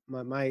help.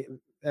 My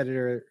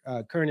editor,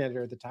 current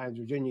editor at the Times,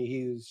 Virginia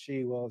Hughes,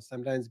 she will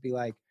sometimes be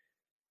like,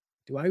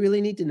 do I really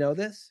need to know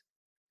this?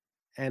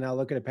 And I'll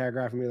look at a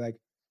paragraph and be like,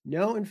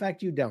 no, in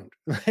fact, you don't.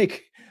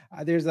 Like,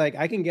 there's like,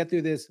 I can get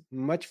through this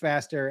much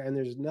faster and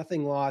there's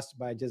nothing lost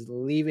by just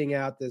leaving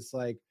out this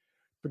like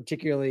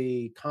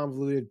particularly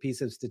convoluted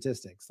piece of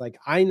statistics. Like,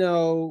 I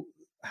know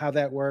how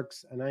that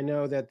works and I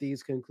know that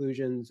these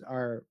conclusions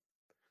are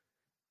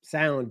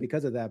sound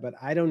because of that, but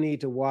I don't need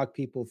to walk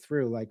people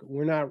through. Like,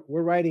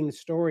 we're writing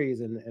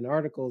stories and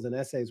articles and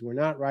essays. We're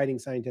not writing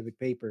scientific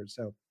papers.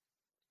 So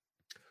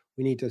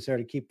we need to sort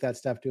of keep that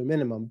stuff to a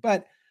minimum.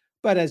 But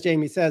as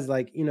Jamie says,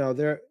 like, you want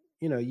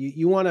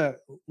to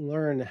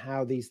learn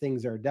how these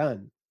things are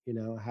done,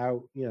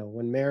 how,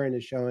 when Marin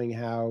is showing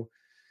how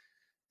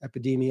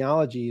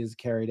epidemiology is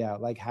carried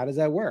out, like, how does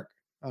that work?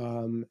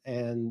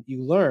 And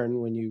you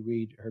learn when you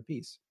read her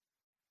piece.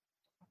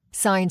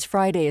 Science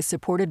Friday is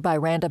supported by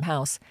Random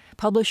House,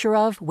 publisher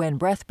of When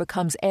Breath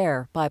Becomes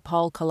Air by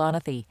Paul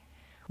Kalanithi.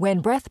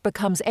 When Breath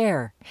Becomes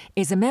Air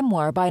is a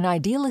memoir by an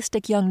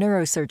idealistic young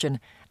neurosurgeon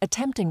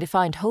attempting to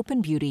find hope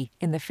and beauty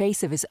in the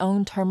face of his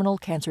own terminal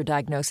cancer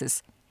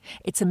diagnosis.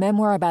 It's a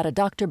memoir about a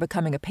doctor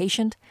becoming a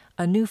patient,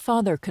 a new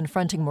father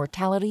confronting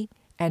mortality,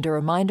 and a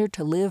reminder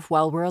to live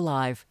while we're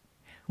alive.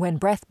 When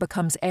Breath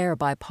Becomes Air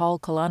by Paul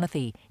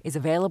Kalanithi is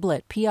available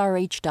at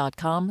prh.com/air.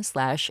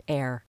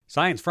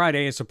 Science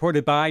Friday is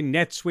supported by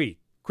NetSuite.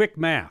 Quick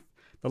math.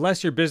 The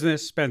less your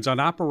business spends on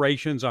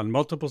operations, on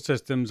multiple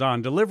systems,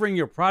 on delivering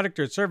your product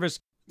or service,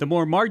 the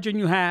more margin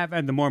you have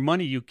and the more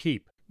money you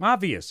keep.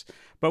 Obvious.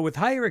 But with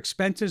higher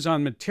expenses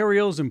on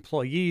materials,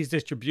 employees,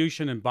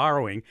 distribution, and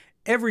borrowing,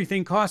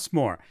 everything costs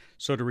more.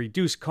 So to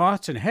reduce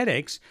costs and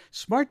headaches,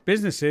 smart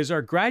businesses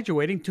are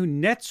graduating to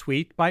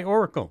NetSuite by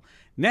Oracle.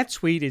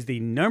 NetSuite is the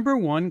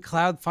 #1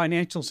 cloud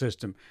financial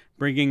system,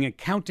 bringing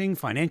accounting,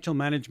 financial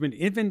management,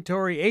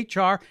 inventory,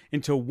 HR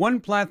into one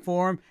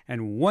platform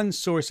and one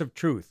source of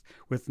truth.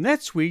 With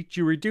NetSuite,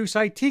 you reduce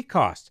IT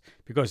costs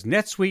because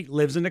NetSuite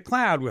lives in the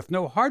cloud with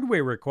no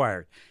hardware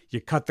required.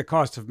 You cut the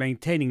cost of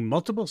maintaining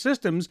multiple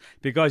systems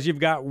because you've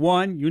got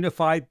one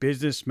unified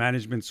business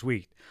management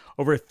suite.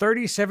 Over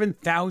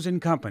 37,000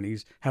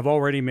 companies have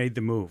already made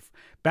the move.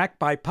 Backed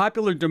by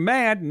popular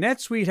demand,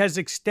 NetSuite has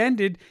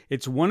extended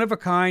its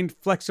one-of-a-kind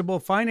flexible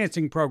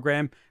financing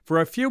program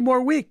for a few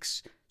more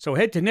weeks. So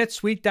head to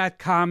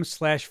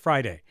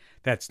netsuite.com/Friday.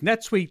 That's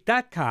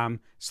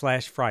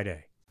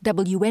netsuite.com/Friday.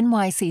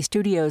 WNYC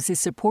Studios is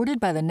supported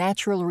by the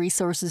Natural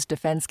Resources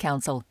Defense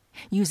Council.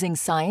 Using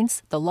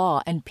science, the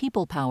law, and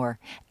people power,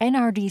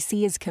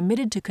 NRDC is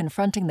committed to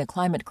confronting the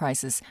climate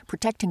crisis,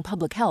 protecting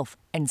public health,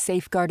 and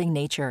safeguarding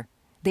nature.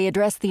 They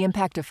address the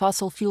impact of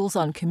fossil fuels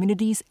on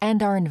communities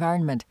and our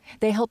environment.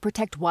 They help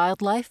protect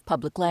wildlife,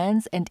 public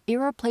lands, and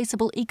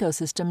irreplaceable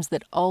ecosystems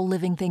that all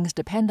living things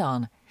depend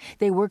on.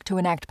 They work to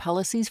enact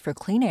policies for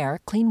clean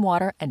air, clean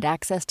water, and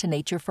access to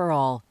nature for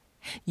all.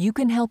 You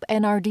can help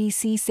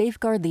NRDC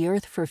safeguard the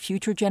Earth for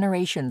future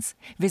generations.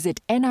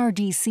 Visit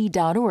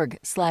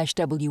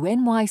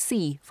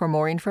nrdc.org/WNYC for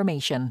more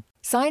information.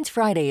 Science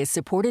Friday is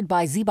supported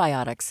by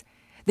ZBiotics.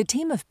 The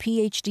team of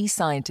PhD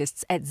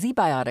scientists at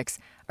ZBiotics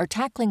are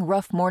tackling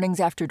rough mornings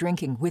after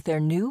drinking with their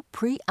new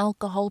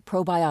pre-alcohol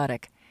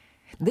probiotic.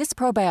 This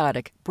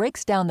probiotic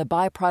breaks down the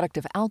byproduct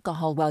of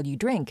alcohol while you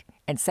drink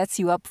and sets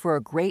you up for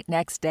a great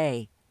next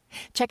day.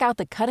 Check out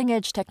the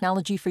cutting-edge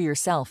technology for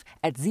yourself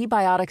at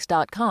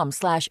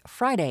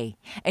zbiotics.com/Friday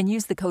and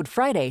use the code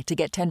Friday to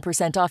get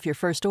 10% off your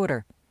first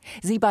order.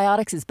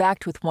 ZBiotics is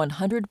backed with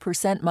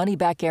 100%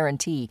 money-back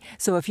guarantee,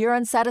 so if you're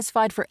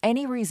unsatisfied for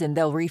any reason,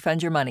 they'll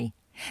refund your money.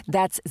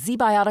 That's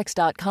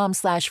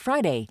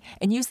zbiotics.com/Friday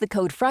and use the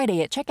code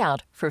Friday at checkout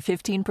for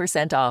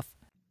 15% off.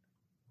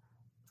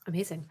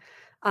 Amazing.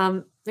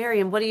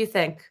 Miriam, what do you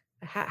think?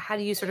 How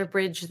do you sort of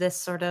bridge this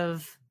sort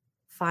of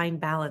fine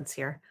balance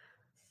here?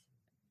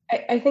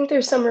 I think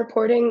there's some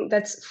reporting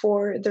that's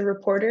for the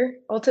reporter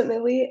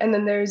ultimately, and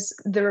then there's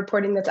the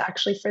reporting that's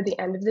actually for the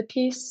end of the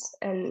piece.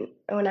 And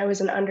when I was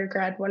an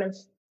undergrad, one of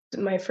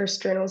my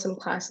first journalism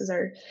classes,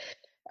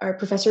 our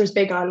professor was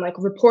big on like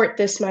report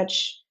this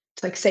much,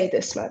 to like say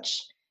this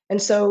much.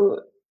 And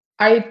so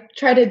I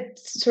try to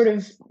sort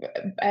of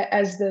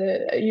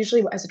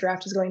usually as a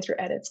draft is going through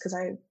edits, because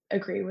I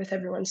agree with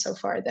everyone so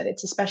far that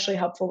it's especially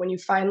helpful when you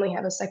finally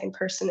have a second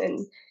person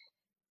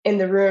in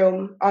the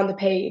room on the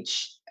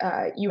page.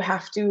 You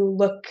have to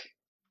look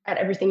at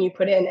everything you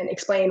put in and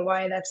explain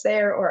why that's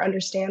there or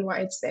understand why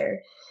it's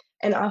there.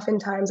 And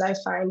oftentimes I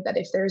find that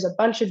if there's a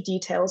bunch of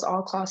details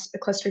all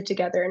clustered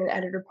together and an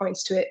editor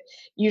points to it,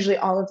 usually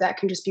all of that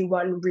can just be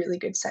one really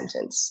good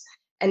sentence.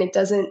 And it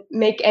doesn't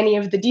make any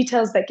of the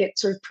details that get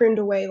sort of pruned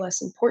away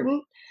less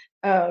important.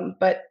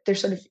 But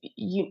there's sort of,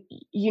 you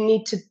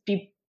need to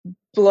be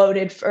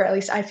bloated, or at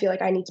least I feel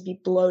like I need to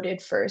be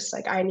bloated first.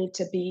 Like I need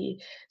to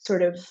be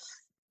sort of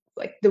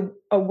like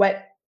a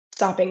wet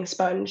sopping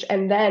sponge,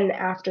 and then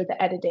after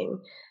the editing,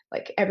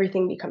 like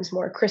everything becomes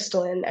more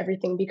crystalline,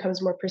 everything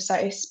becomes more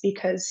precise,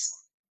 because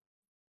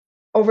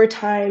over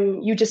time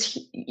you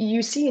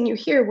see and you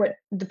hear what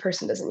the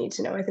person doesn't need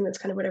to know. I think that's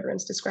kind of what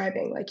everyone's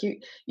describing. Like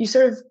you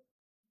sort of,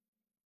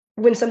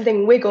 when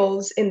something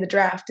wiggles in the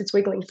draft, it's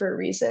wiggling for a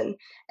reason,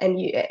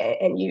 and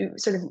you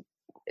sort of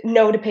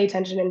know to pay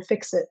attention and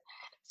fix it.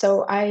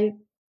 So I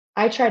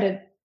try to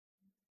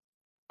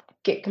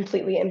get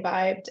completely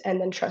imbibed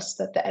and then trust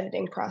that the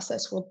editing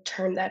process will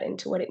turn that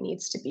into what it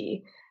needs to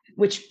be,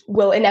 which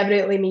will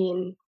inevitably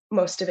mean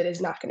most of it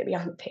is not going to be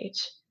on the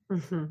page.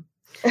 Mm-hmm.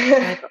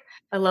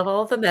 I love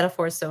all of the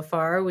metaphors so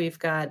far. We've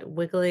got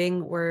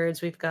wiggling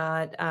words, we've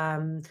got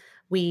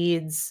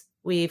weeds,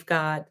 we've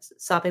got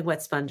sopping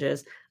wet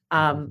sponges.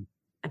 I'm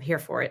here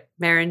for it.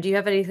 Maren, do you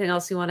have anything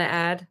else you want to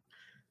add?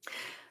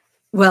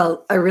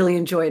 Well, I really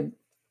enjoyed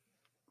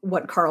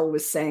what Carl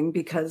was saying,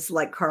 because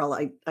like Carl,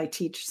 I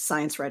teach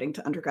science writing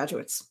to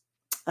undergraduates.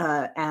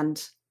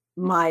 And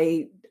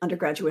my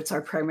undergraduates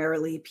are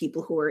primarily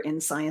people who are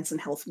in science and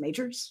health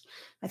majors.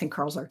 I think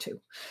Carl's are too.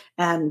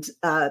 And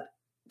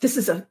this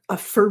is a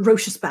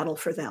ferocious battle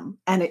for them.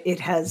 And it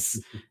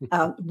has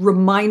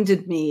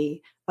reminded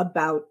me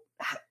about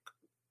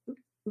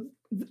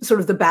sort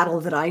of the battle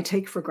that I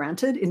take for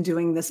granted in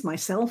doing this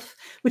myself,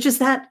 which is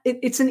that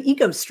it's an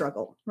ego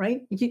struggle,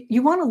 right?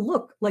 You want to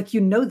look like you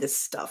know this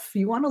stuff.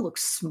 You want to look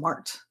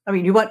smart. I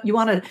mean, you want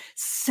to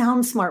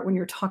sound smart when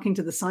you're talking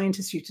to the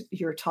scientists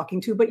you're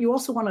talking to, but you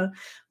also want to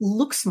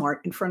look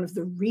smart in front of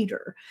the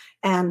reader.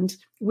 And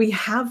we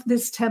have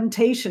this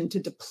temptation to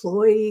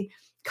deploy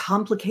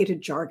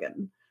complicated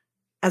jargon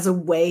as a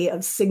way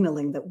of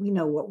signaling that we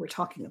know what we're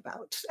talking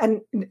about,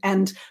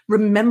 and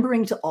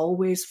remembering to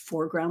always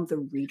foreground the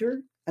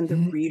reader and the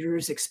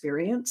reader's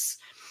experience,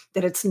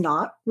 that it's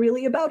not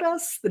really about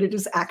us, that it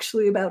is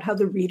actually about how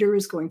the reader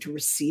is going to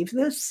receive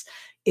this,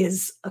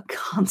 is a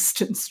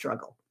constant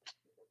struggle.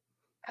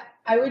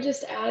 I would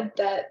just add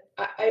that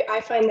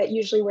I find that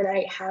usually when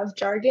I have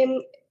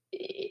jargon,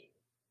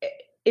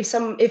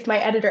 if my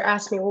editor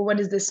asks me, well, what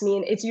does this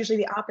mean? It's usually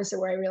the opposite,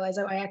 where I realize,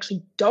 oh, I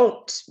actually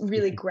don't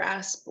really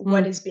grasp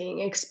what is being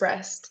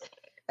expressed.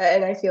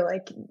 And I feel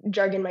like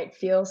jargon might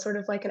feel sort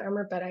of like an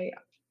armor, but I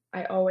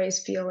always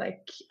feel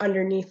like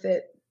underneath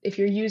it, if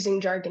you're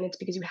using jargon, it's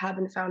because you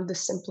haven't found the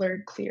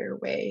simpler, clear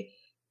way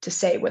to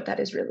say what that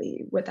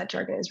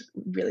jargon is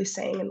really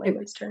saying in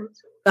layman's terms.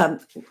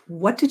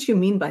 What did you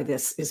mean by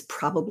this is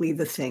probably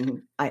the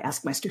thing I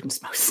ask my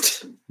students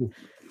most.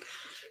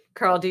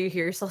 Carl, do you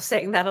hear yourself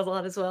saying that a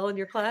lot as well in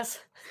your class?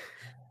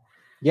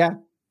 Yeah.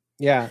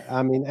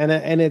 I mean,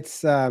 and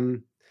it's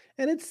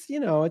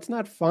it's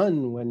not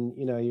fun when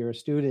you're a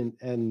student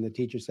and the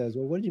teacher says,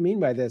 "Well, what did you mean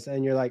by this?"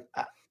 And you're like,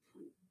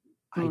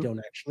 "I don't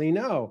actually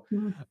know."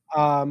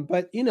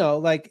 But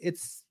like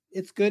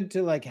it's good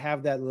to like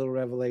have that little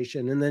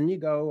revelation, and then you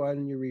go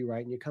and you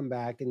rewrite and you come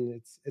back,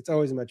 and it's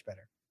always much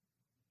better.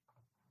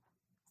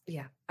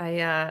 Yeah,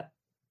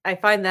 I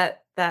find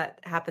that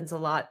happens a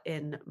lot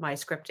in my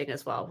scripting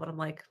as well, when I'm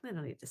like, I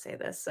don't need to say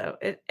this. So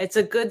it's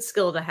a good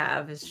skill to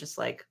have, is just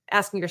like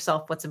asking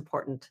yourself what's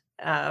important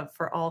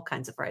for all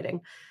kinds of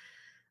writing.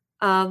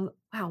 Wow,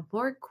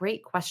 more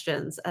great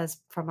questions as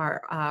from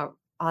our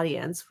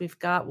audience. We've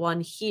got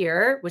one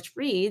here, which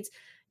reads,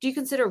 do you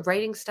consider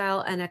writing style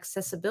and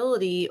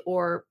accessibility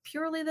or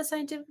purely the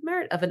scientific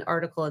merit of an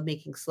article in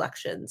making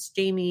selections?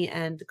 Jamie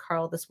and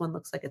Carl, this one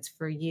looks like it's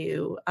for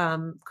you.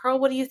 Carl,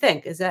 what do you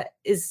think?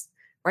 Is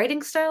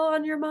writing style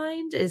on your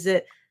mind? Is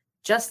it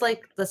just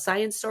like the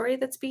science story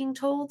that's being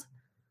told?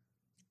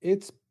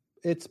 It's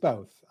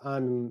both.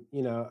 You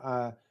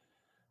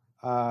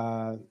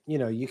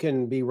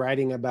can be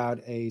writing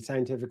about a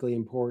scientifically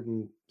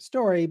important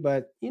story,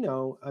 but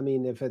I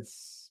mean, if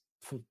it's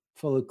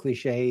full of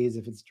cliches,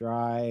 if it's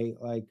dry,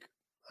 like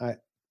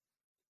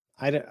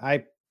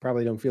I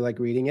probably don't feel like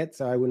reading it,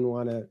 so I wouldn't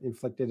want to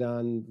inflict it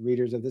on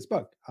readers of this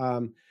book.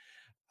 And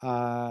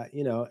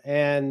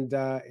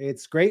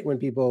it's great when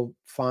people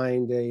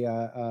find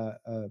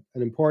an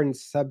important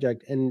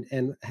subject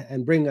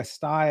and bring a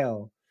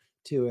style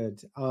to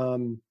it.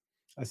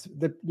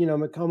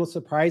 It almost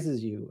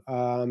surprises you.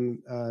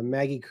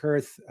 Maggie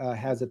Kurth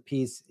has a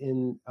piece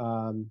in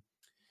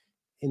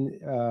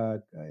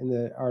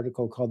the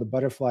article called "The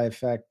Butterfly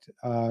Effect,"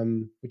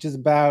 which is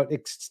about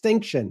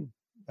extinction,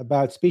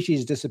 about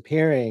species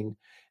disappearing,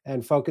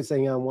 and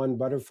focusing on one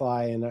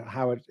butterfly and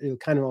how it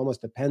kind of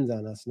almost depends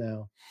on us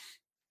now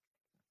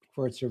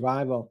for its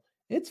survival.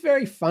 It's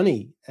very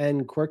funny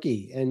and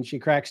quirky, and she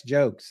cracks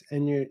jokes,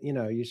 and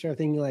you're sort of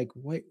thinking like,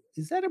 wait,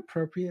 is that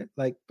appropriate?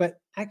 Like, but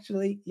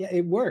actually, yeah,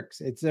 it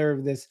works. It's sort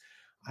of this,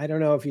 I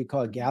don't know if you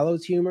call it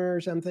gallows humor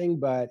or something,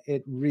 but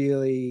it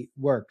really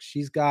works.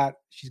 She's got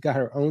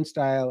her own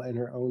style and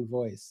her own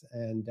voice,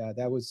 and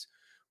that was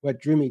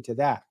what drew me to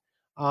that.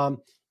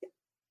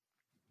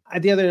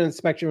 At the other end of the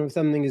spectrum, if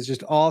something is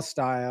just all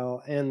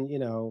style, and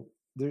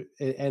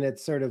and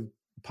it's sort of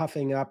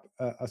puffing up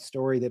a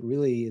story that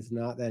really is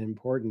not that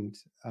important,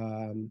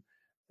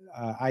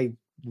 I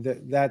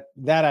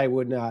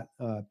would not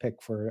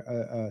pick for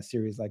a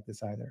series like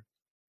this either.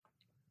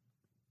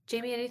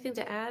 Jamie, anything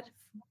to add?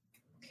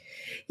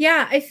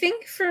 Yeah, I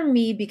think for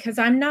me, because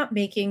I'm not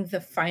making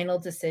the final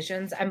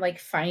decisions, I'm like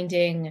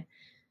finding,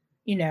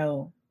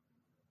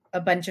 a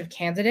bunch of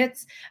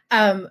candidates.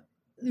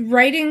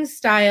 Writing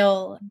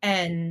style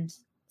and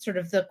sort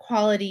of the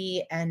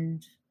quality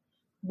and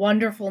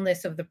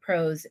wonderfulness of the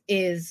prose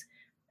is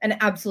an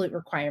absolute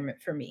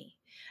requirement for me.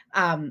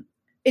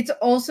 It's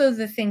also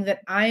the thing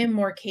that I am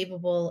more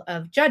capable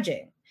of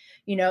judging.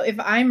 If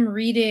I'm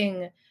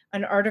reading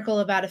an article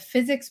about a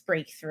physics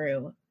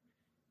breakthrough,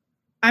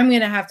 I'm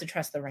going to have to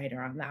trust the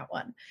writer on that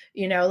one.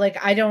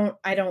 I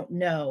don't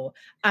know.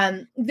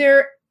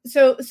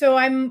 So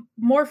I'm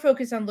more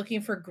focused on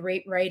looking for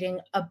great writing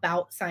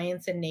about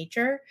science and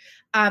nature.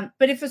 But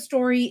if a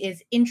story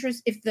is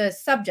if the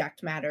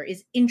subject matter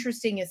is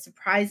interesting, is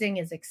surprising,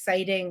 is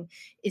exciting,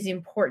 is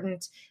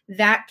important,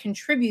 that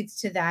contributes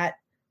to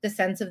the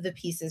sense of the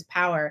piece's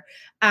power.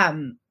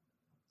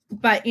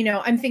 But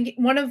I'm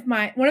thinking one of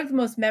the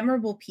most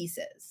memorable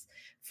pieces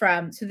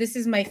so this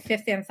is my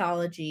 5th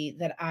anthology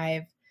that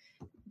I've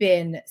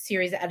been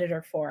series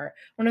editor for.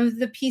 One of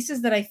the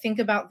pieces that I think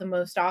about the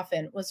most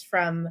often was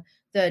from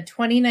the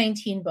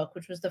 2019 book,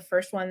 which was the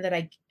first one that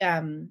I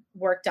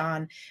worked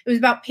on. It was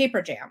about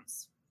paper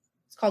jams.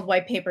 It's called Why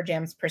Paper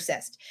Jams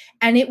Persist.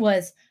 And it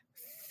was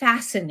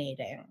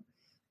fascinating.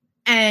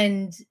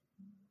 And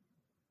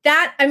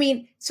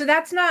so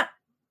that's not,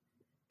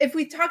 if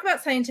we talk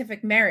about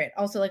scientific merit,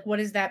 also, like, what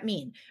does that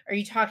mean? Are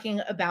you talking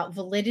about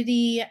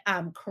validity,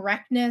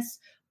 correctness,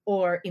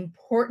 or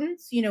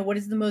importance? What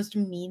is the most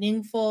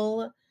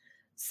meaningful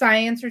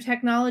science or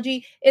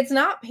technology? It's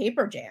not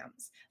paper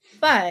jams,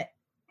 but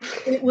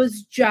it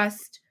was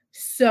just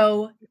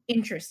so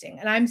interesting.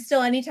 And I'm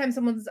still, anytime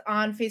someone's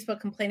on Facebook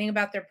complaining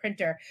about their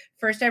printer,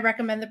 first I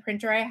recommend the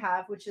printer I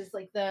have, which is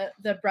like the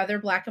Brother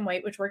Black and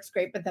White, which works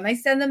great. But then I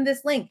send them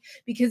this link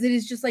because it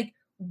is just like,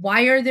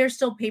 why are there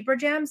still paper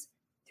jams?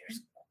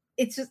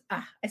 It's just,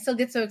 I still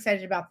get so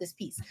excited about this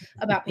piece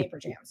about paper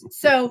jams.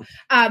 So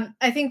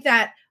I think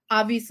that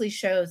obviously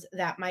shows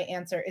that my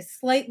answer is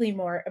slightly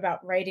more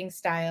about writing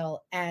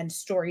style and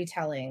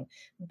storytelling,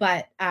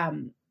 but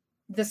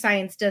the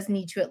science does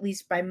need to, at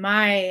least by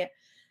my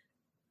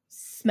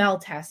smell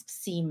test,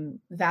 seem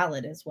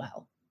valid as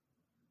well.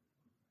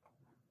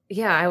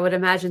 Yeah, I would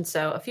imagine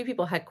so. A few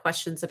people had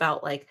questions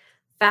about like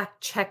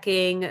fact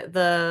checking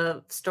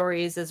the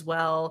stories as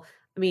well.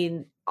 I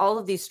mean, all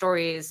of these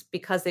stories,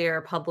 because they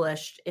are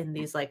published in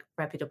these like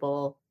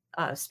reputable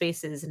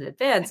spaces in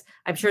advance,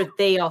 I'm sure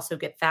they also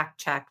get fact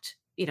checked,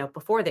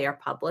 before they are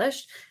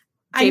published.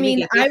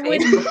 Jamie, I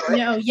would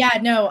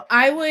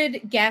I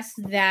would guess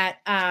that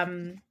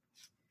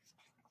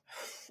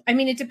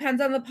it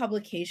depends on the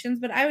publications,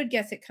 but I would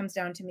guess it comes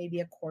down to maybe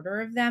a quarter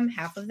of them.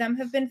 Half of them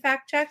have been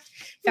fact checked.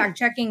 Fact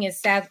checking is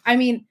sad.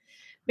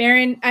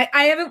 Baron,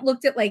 I haven't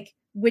looked at like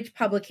which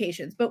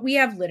publications, but we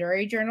have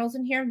literary journals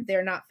in here.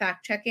 They're not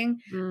fact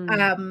checking.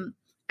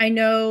 I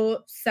know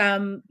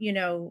some,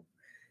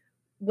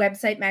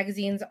 website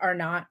magazines are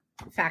not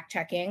fact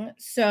checking.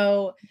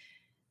 So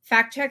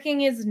fact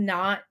checking is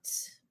not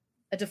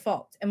a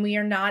default, and we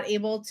are not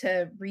able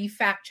to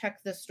re-fact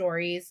check the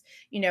stories.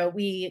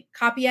 We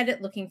copy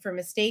edit looking for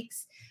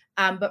mistakes,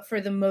 but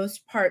for the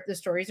most part, the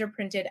stories are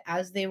printed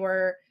as they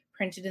were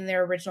printed in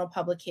their original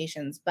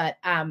publications. But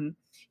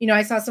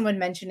I saw someone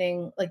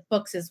mentioning like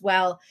books as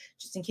well.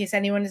 Just in case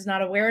anyone is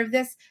not aware of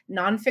this,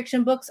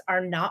 nonfiction books are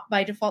not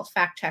by default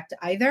fact checked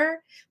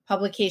either.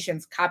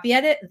 Publications copy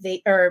edit,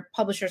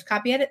 publishers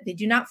copy edit. They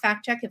do not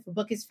fact check. If a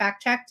book is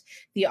fact checked,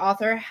 the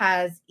author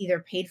has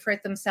either paid for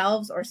it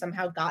themselves or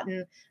somehow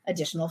gotten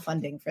additional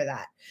funding for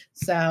that.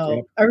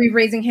 So Are we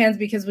raising hands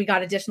because we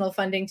got additional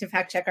funding to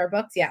fact check our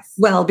books? Yes.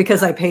 Well,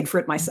 because I paid for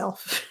it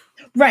myself.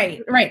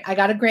 Right. I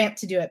got a grant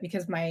to do it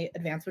because my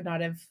advance would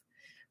not have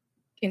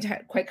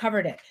quite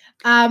covered it.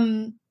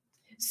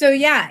 So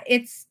yeah,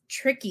 it's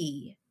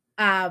tricky.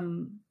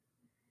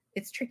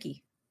 It's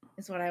tricky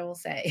is what I will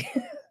say.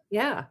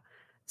 Yeah.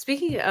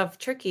 Speaking of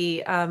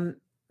tricky,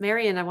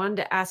 Marion, I wanted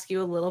to ask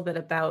you a little bit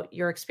about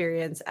your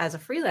experience as a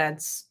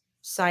freelance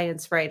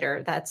science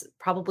writer. That's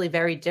probably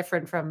very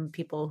different from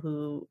people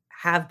who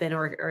have been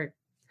or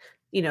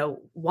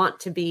want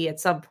to be at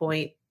some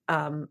point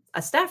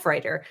a staff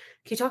writer.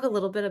 Can you talk a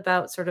little bit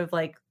about sort of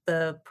like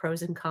the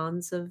pros and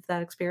cons of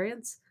that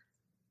experience?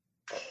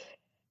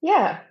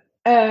 Yeah.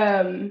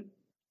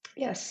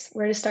 Yes,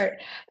 where to start?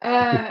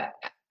 Well,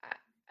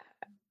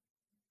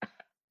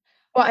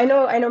 I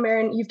know,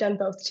 Marin, you've done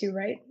both too,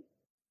 right?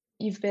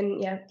 You've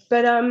been, yeah.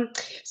 But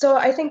so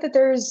I think that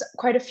there's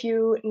quite a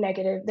few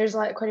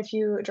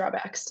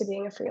drawbacks to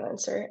being a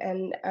freelancer.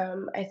 And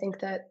I think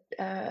that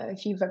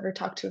if you've ever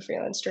talked to a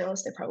freelance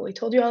journalist, they probably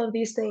told you all of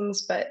these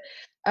things, but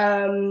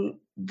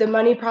the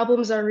money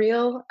problems are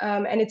real.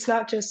 And it's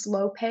not just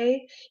low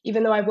pay,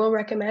 even though I will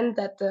recommend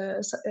that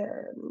the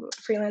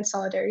Freelance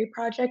Solidarity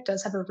Project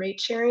does have a rate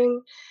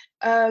sharing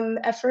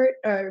effort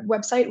or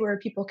website where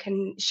people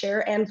can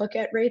share and look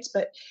at rates,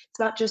 but it's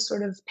not just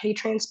sort of pay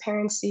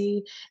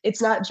transparency.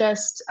 It's not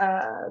just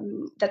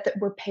that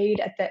we're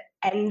paid at the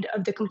end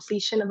of the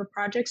completion of a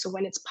project, so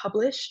when it's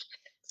published.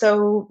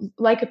 So,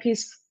 like a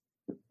piece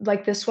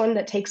like this one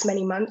that takes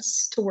many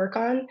months to work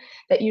on,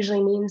 that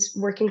usually means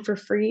working for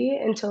free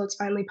until it's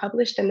finally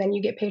published, and then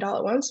you get paid all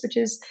at once, which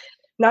is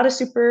not a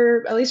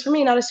super, at least for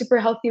me, not a super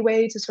healthy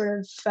way to sort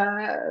of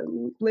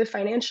live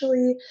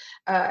financially.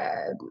 Uh,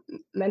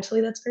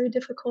 Mentally, that's very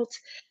difficult.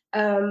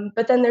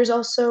 But then there's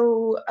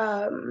also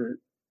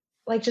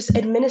like just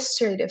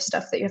administrative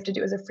stuff that you have to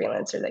do as a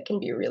freelancer that can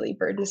be really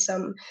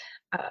burdensome.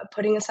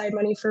 Putting aside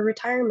money for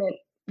retirement,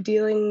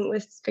 dealing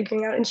with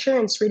figuring out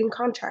insurance, reading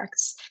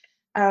contracts.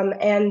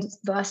 And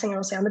the last thing I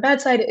will say on the bad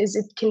side is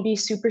it can be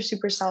super,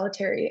 super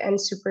solitary and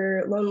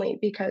super lonely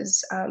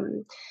because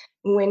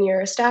when you're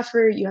a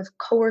staffer, you have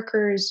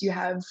coworkers, you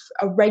have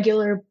a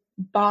regular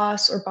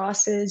boss or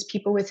bosses,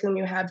 people with whom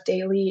you have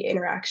daily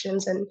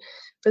interactions. And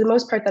for the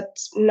most part,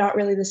 that's not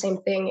really the same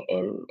thing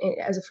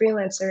as a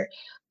freelancer.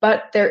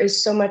 But there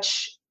is so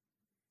much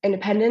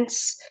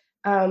independence,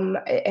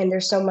 and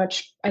there's so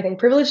much, I think,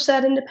 privilege to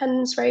that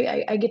independence,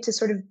 right? I get to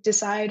sort of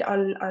decide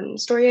on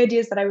story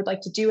ideas that I would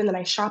like to do, and then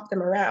I shop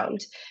them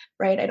around,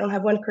 right? I don't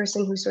have one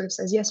person who sort of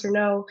says yes or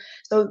no.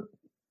 So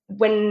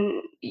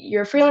when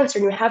you're a freelancer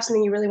and you have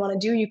something you really want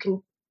to do, you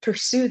can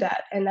pursue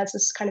that, and that's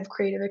this kind of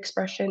creative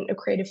expression, a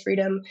creative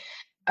freedom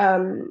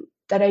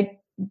that I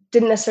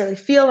didn't necessarily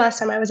feel last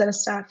time I was at a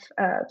staff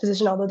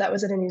position, although that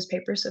was at a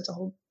newspaper, so it's a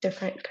whole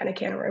different kind of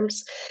can of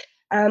worms.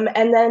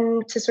 And then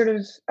to sort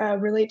of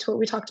relate to what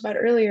we talked about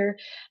earlier,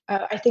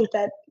 I think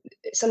that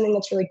something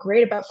that's really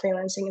great about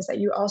freelancing is that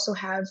you also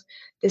have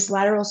this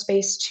lateral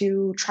space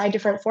to try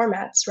different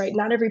formats, right?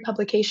 Not every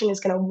publication is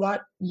going to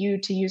want you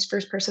to use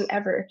first person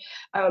ever.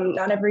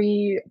 Not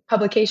every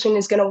publication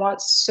is going to want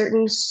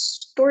certain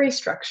story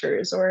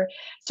structures or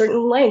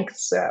certain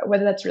lengths,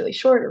 whether that's really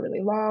short or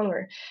really long.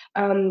 Or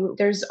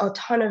there's a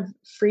ton of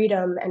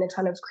freedom and a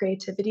ton of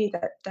creativity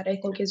that I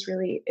think is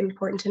really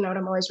important to note.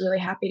 I'm always really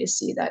happy to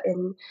see that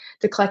in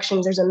the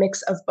collections there's a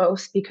mix of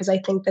both, because I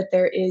think that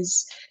there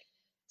is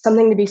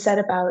something to be said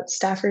about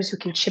staffers who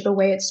can chip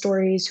away at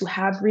stories, who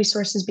have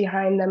resources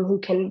behind them, who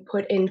can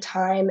put in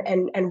time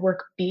and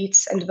work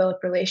beats and develop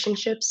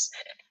relationships.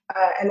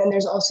 And then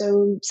there's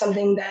also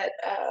something that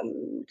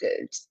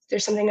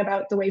there's something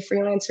about the way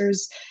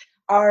freelancers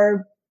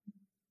are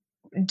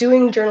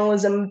doing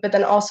journalism, but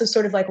then also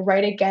sort of like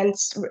right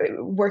against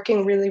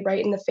working really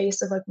right in the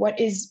face of like, what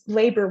is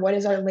labor? What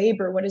is our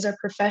labor? What is our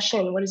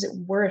profession? What is it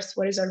worth?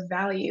 What is our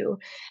value?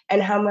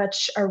 And how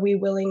much are we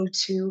willing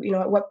to,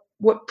 at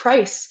what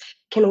price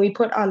can we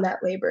put on that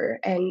labor?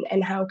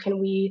 And how can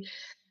we,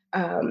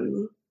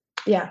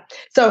 yeah.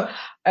 So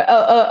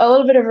a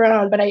little bit of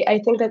around, but I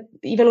think that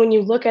even when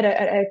you look at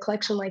a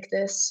collection like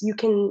this, you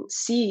can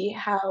see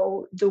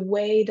how the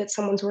way that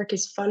someone's work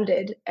is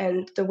funded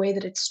and the way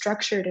that it's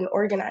structured and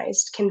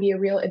organized can be a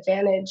real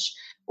advantage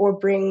or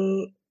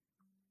bring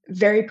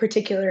very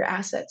particular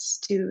assets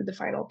to the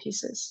final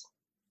pieces.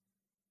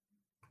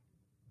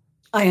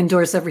 I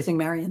endorse everything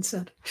Marion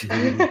said.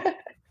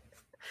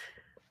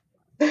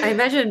 I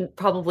imagine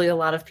probably a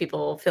lot of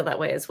people feel that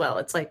way as well.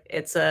 It's like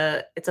it's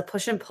a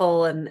push and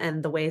pull,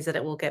 and the ways that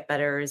it will get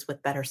better is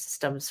with better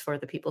systems for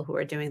the people who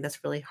are doing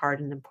this really hard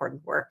and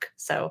important work.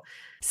 So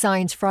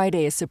Science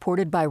Friday is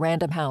supported by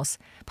Random House,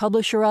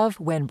 publisher of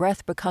When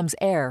Breath Becomes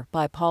Air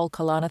by Paul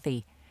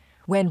Kalanithi.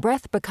 When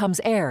Breath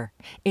Becomes Air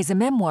is a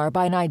memoir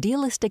by an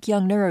idealistic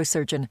young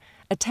neurosurgeon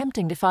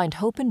attempting to find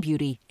hope and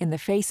beauty in the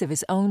face of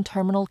his own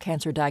terminal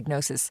cancer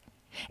diagnosis.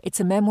 It's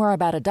a memoir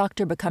about a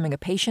doctor becoming a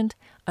patient,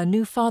 a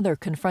new father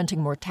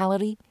confronting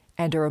mortality,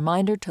 and a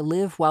reminder to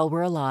live while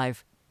we're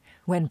alive.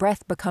 When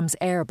Breath Becomes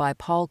Air by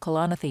Paul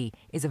Kalanithi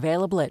is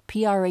available at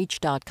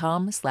prh.com/air.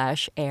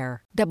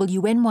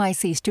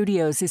 WNYC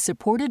Studios is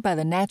supported by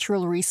the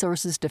Natural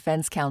Resources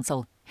Defense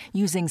Council.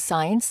 Using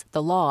science,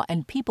 the law,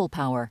 and people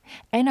power,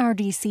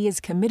 NRDC is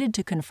committed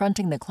to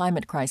confronting the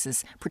climate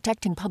crisis,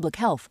 protecting public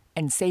health,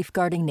 and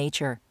safeguarding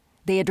nature.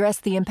 They address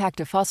the impact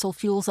of fossil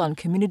fuels on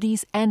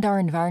communities and our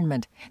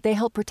environment. They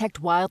help protect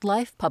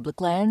wildlife,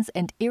 public lands,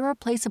 and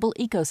irreplaceable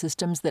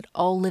ecosystems that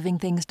all living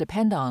things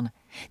depend on.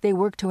 They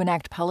work to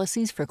enact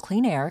policies for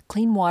clean air,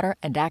 clean water,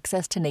 and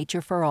access to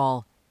nature for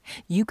all.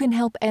 You can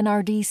help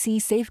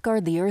NRDC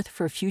safeguard the Earth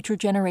for future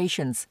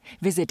generations.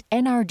 Visit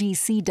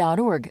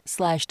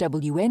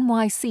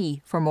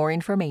nrdc.org/WNYC for more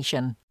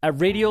information. At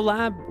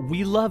Radiolab,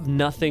 we love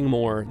nothing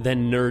more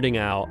than nerding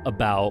out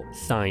about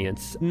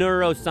science,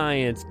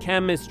 neuroscience,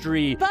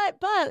 chemistry. But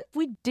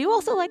we do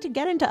also like to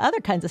get into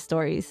other kinds of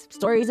stories.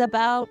 Stories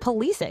about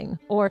policing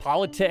or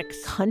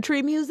Politics,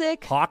 country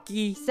music,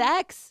 hockey,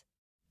 sex.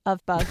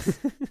 Of bugs.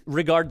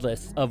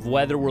 Regardless of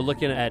whether we're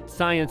looking at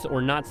science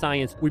or not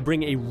science, we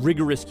bring a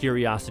rigorous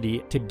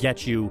curiosity to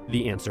get you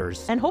the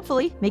answers. And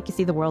hopefully make you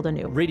see the world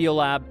anew.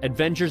 Radiolab,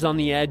 adventures on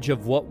the edge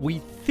of what we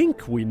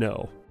think we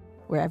know.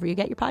 Wherever you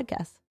get your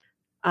podcasts.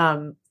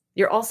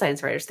 You're all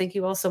science writers. Thank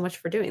you all so much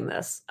for doing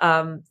this.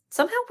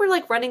 Somehow we're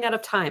like running out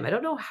of time. I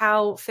don't know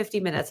how 50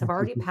 minutes have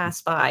already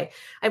passed by.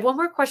 I have one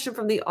more question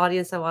from the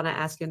audience I want to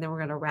ask you, and then we're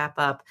going to wrap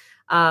up.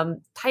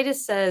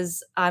 Titus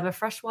says, I'm a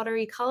freshwater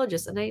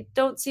ecologist, and I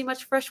don't see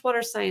much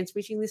freshwater science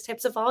reaching these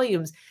types of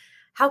volumes.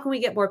 How can we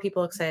get more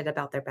people excited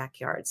about their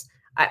backyards?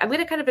 I'm going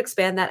to kind of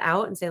expand that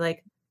out and say,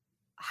 like,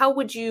 how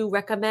would you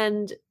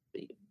recommend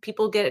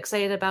people get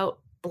excited about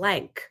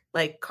blank?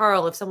 Like,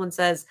 Carl, if someone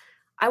says,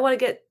 I want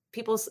to get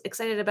people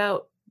excited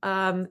about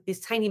these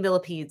tiny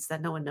millipedes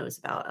that no one knows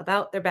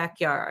about their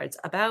backyards,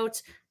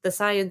 about the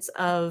science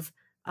of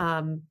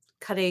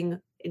cutting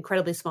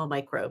incredibly small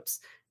microbes.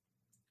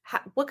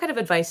 What kind of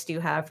advice do you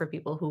have for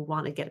people who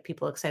want to get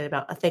people excited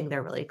about a thing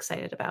they're really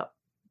excited about?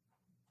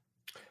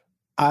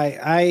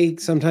 I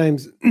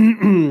sometimes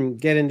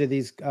get into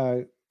these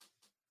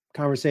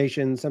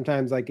conversations,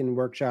 sometimes like in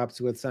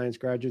workshops with science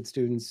graduate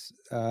students.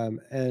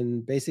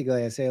 And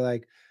basically I say,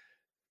 like,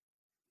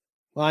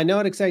 well, I know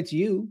it excites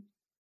you.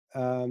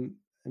 Well,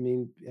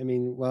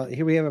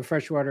 here we have a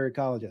freshwater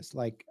ecologist.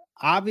 Like,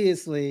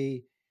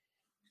 obviously,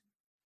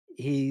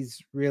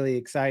 he's really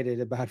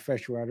excited about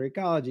freshwater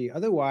ecology.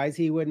 Otherwise,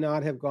 he would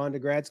not have gone to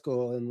grad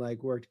school and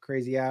like worked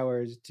crazy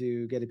hours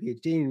to get a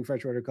PhD in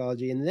freshwater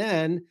ecology and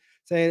then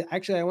say,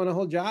 actually, I want a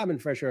whole job in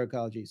freshwater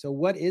ecology. So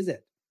what is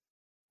it?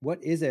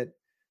 What is it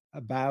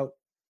about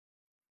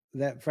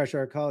that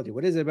freshwater ecology?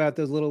 What is it about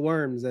those little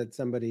worms that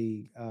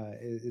somebody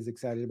is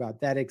excited about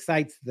that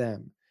excites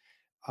them?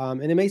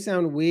 And it may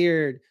sound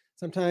weird.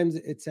 Sometimes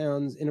it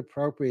sounds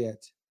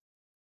inappropriate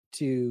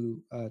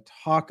to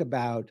talk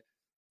about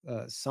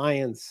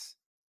science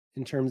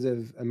in terms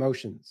of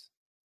emotions.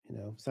 You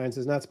know, science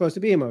is not supposed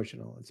to be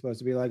emotional. It's supposed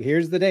to be like,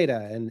 here's the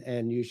data,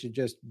 and you should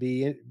just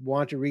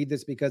want to read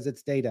this because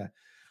it's data.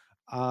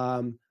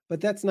 But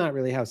that's not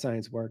really how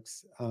science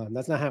works.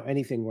 That's not how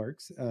anything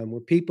works. We're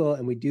people,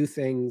 and we do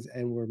things,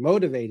 and we're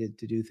motivated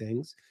to do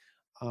things.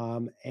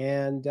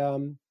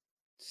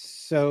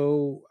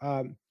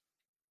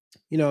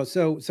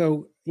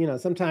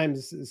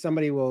 Sometimes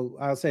somebody will,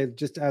 I'll say,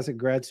 just as a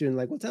grad student,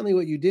 like, well, tell me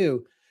what you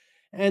do.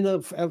 And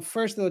at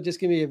first they'll just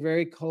give me a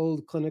very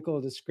cold clinical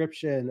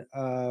description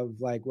of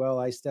like, well,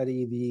 I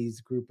study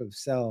these group of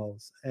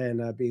cells. And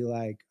I'd be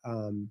like,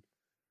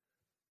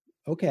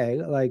 okay,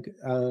 like,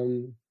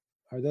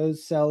 are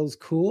those cells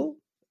cool?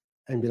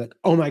 And be like,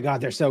 oh my God,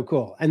 they're so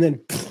cool. And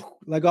then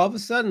like all of a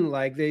sudden,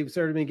 like they've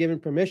sort of been given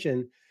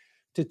permission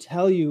to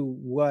tell you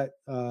what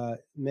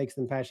makes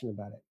them passionate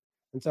about it.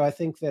 And so I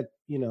think that,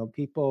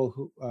 people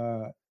who,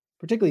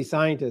 particularly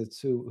scientists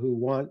who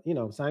want,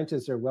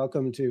 scientists are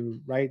welcome to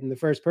write in the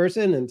first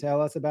person and tell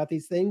us about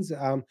these things.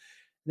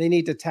 They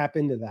need to tap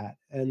into that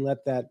and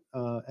let that,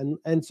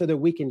 and so that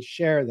we can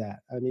share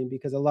that. I mean,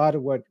 because a lot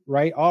of what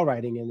all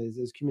writing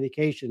is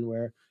communication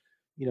where,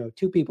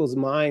 two people's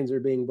minds are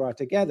being brought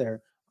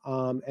together.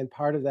 And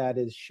part of that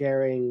is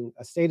sharing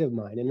a state of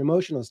mind, an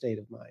emotional state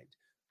of mind.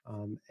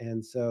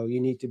 And so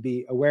you need to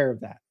be aware of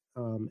that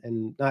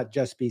and not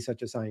just be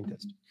such a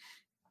scientist.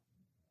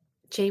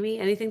 Jamie,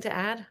 anything to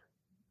add?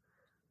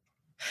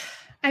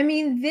 I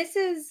mean,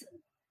 it's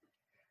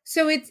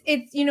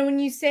when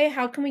you say,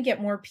 how can we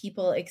get more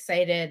people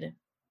excited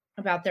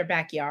about their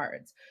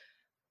backyards?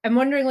 I'm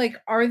wondering, like,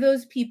 are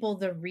those people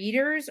the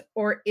readers,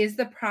 or is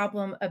the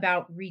problem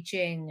about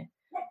reaching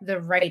the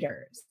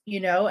writers,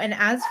 And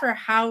as for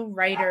how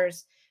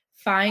writers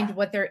find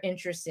what they're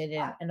interested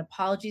in, and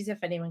apologies if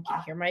anyone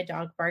can hear my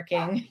dog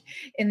barking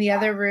in the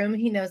other room.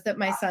 He knows that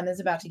my son is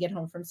about to get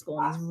home from school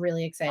and he's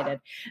really excited.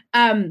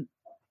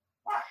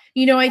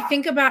 I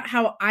think about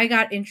how I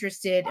got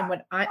interested in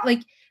what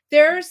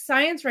there are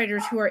science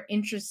writers who are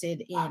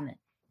interested in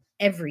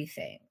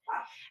everything.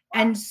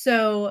 And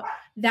so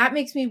that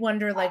makes me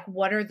wonder, like,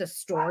 what are the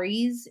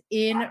stories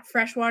in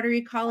freshwater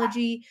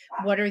ecology?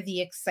 What are the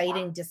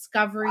exciting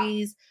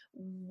discoveries?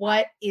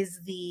 What is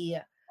the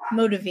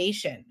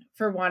motivation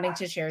for wanting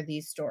to share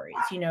these stories?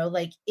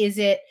 Is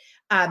it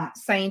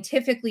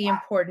scientifically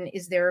important?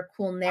 Is there a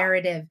cool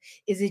narrative?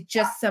 Is it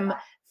just some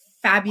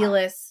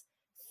fabulous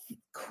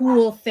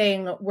cool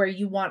thing where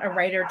you want a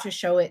writer to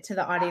show it to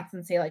the audience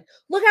and say like,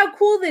 look how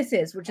cool this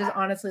is, which is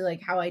honestly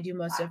like how I do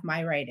most of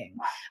my writing.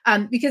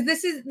 Because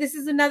this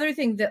is another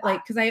thing that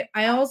like, because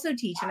I also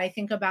teach and I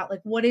think about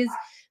like, what is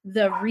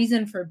the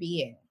reason for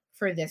being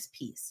for this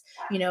piece,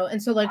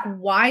 and so like,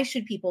 why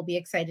should people be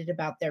excited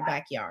about their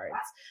backyards?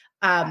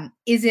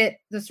 Is it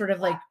the sort of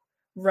like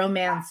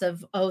romance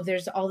of, oh,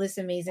 there's all this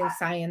amazing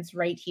science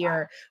right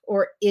here,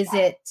 or is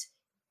it,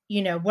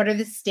 what are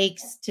the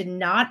stakes to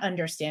not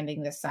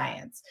understanding the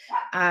science?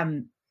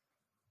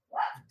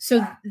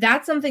 So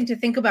that's something to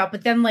think about.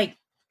 But then like,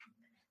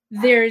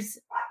 there's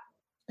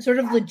sort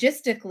of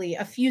logistically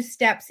a few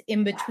steps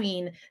in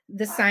between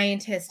the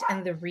scientist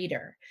and the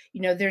reader.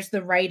 There's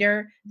the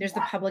writer, there's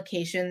the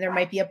publication, there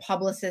might be a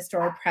publicist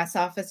or a press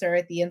officer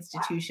at the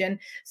institution.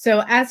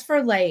 So as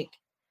for like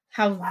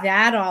how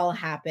that all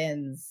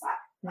happens,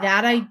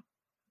 that I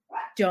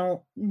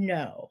don't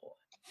know.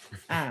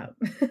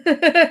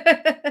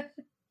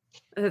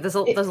 There's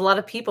a lot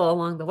of people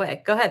along the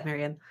way. Go ahead,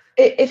 Marianne.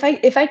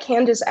 If I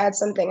can just add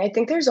something, I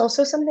think there's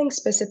also something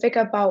specific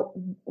about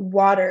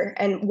water,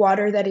 and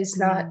water that is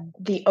not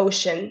the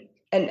ocean.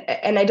 And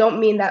I don't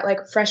mean that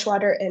like fresh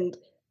water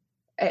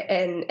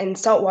and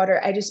salt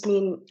water. I just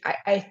mean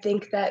I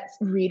think that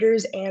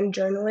readers and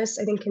journalists,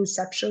 I think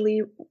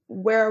conceptually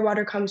where our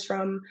water comes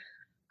from,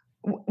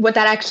 what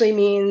that actually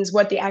means,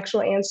 what the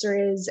actual answer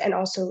is, and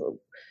also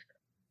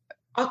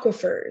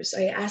aquifers,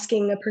 like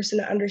asking a person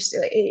to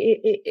understand.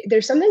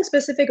 There's something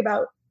specific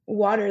about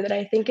water that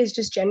I think is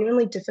just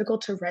genuinely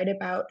difficult to write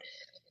about.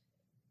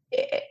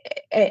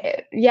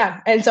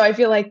 Yeah, and so I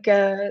feel like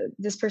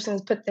this person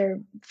has put their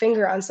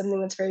finger on something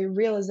that's very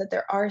real, is that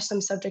there are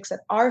some subjects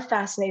that are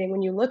fascinating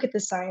when you look at the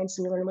science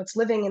and you learn what's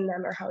living in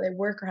them or how they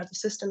work or how the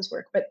systems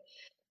work. But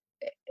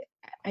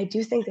I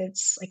do think that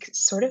it's like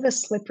sort of a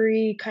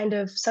slippery kind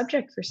of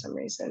subject for some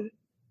reason.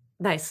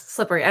 Nice.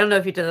 Slippery. I don't know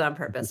if you did it on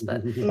purpose,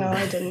 but No,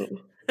 I didn't.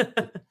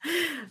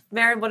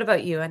 Maren, what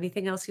about you?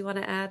 Anything else you want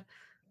to add?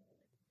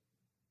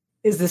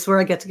 Is this where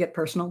I get to get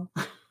personal?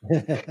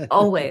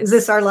 Always. Is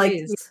this our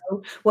like,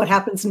 what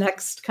happens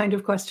next kind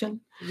of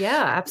question?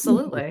 Yeah,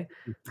 absolutely.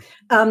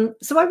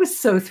 So I was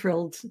so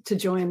thrilled to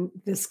join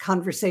this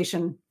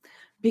conversation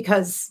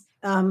because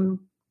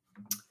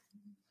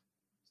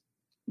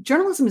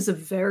journalism is a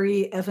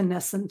very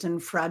evanescent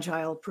and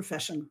fragile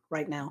profession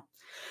right now.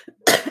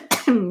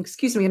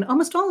 Excuse me. And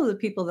almost all of the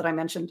people that I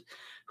mentioned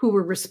who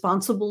were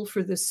responsible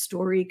for this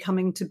story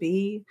coming to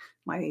be,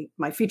 my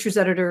features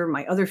editor,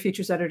 my other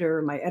features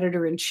editor, my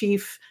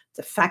editor-in-chief,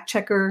 the fact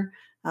checker,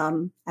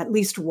 at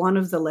least one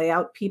of the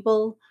layout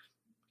people,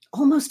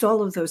 almost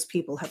all of those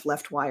people have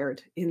left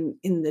Wired in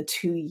the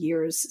 2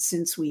 years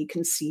since we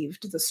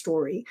conceived the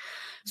story.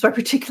 So I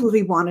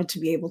particularly wanted to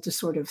be able to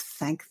sort of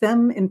thank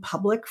them in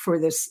public for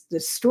this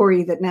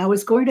story that now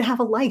is going to have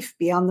a life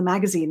beyond the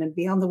magazine and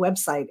beyond the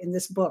website in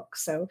this book.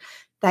 So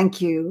thank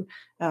you,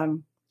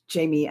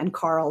 Jamie and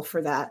Carl,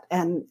 for that.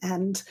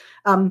 And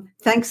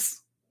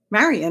thanks,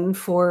 Marian,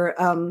 for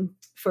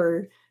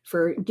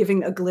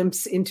giving a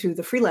glimpse into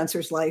the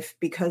freelancer's life,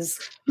 because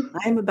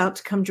I'm about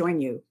to come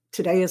join you.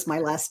 Today is my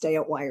last day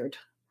at Wired.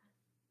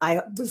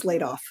 I was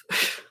laid off.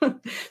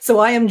 So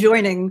I am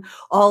joining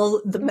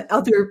all the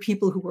other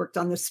people who worked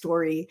on this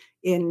story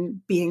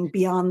in being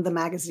beyond the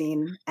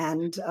magazine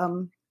and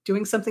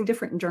doing something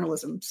different in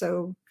journalism.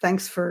 So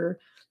thanks for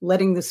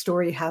letting the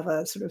story have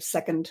a sort of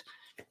second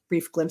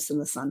brief glimpse in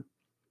the sun.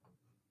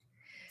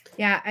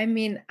 Yeah, I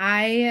mean,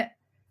 I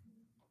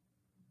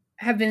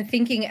have been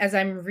thinking as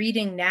I'm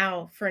reading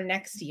now for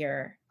next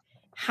year,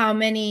 how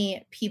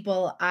many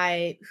people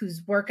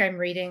whose work I'm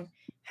reading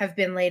have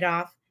been laid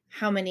off,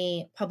 how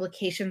many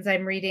publications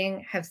I'm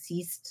reading have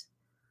ceased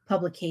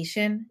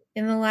publication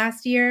in the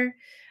last year.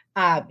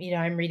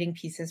 I'm reading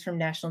pieces from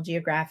National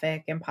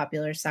Geographic and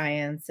Popular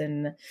Science,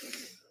 and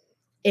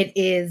it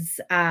is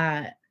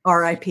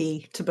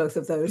RIP to both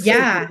of those.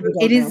 Yeah,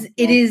 it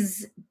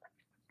is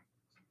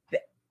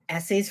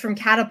essays from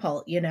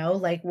Catapult,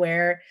 like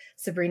where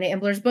Sabrina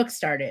Imbler's book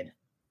started.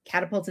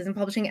 Catapult isn't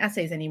publishing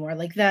essays anymore.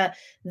 Like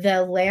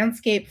the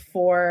landscape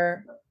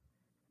for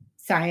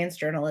science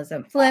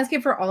journalism, it's the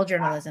landscape for all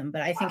journalism,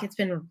 but I think it's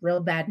been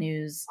real bad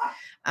news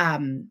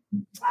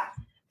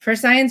for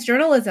science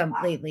journalism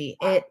lately.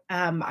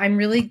 I'm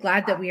really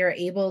glad that we are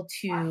able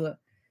to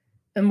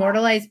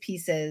immortalize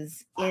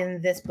pieces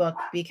in this book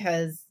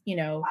because,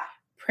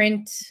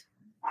 print,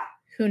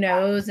 who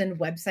knows, and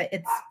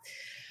website,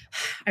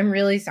 I'm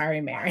really sorry,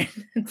 Maren.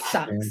 It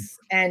sucks.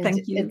 And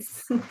thank you.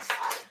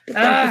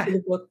 Thank you for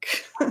the book.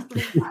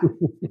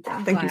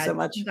 Thank you so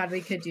much. I'm glad we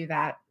could do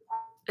that.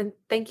 And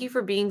thank you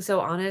for being so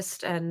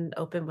honest and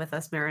open with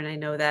us, Maren. I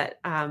know that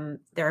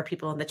there are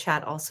people in the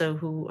chat also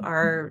who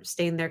are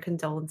staying their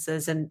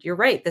condolences. And you're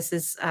right. This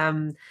is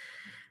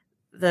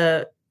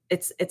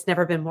it's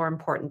never been more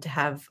important to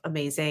have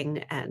amazing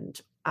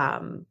and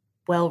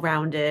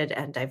well-rounded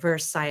and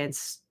diverse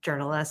science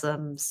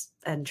journalism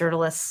and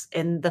journalists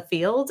in the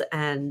field.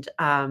 And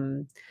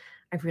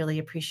I really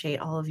appreciate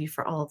all of you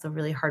for all of the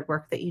really hard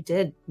work that you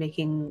did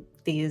making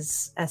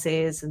these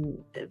essays and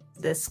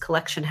this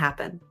collection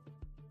happen.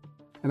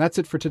 And that's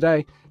it for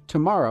today.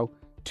 Tomorrow,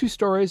 2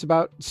 stories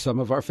about some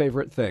of our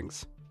favorite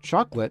things,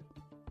 chocolate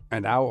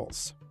and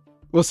owls.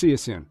 We'll see you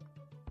soon.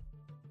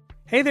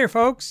 Hey there,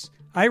 folks.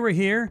 Ira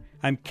here.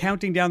 I'm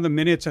counting down the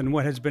minutes on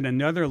what has been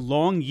another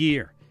long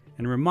year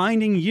and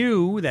reminding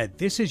you that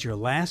this is your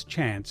last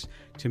chance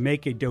to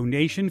make a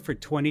donation for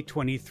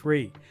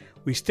 2023.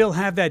 We still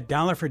have that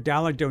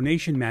dollar-for-dollar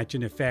donation match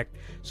in effect,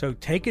 so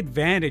take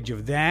advantage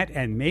of that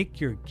and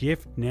make your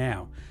gift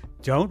now.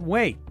 Don't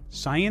wait.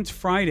 Science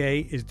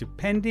Friday is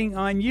depending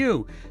on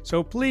you,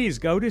 so please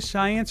go to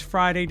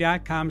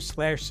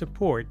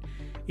sciencefriday.com/support.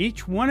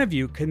 Each one of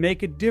you can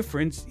make a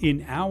difference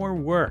in our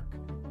work.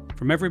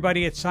 From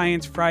everybody at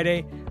Science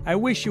Friday, I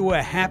wish you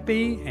a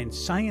happy and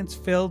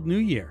science-filled New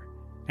Year.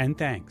 And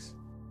thanks.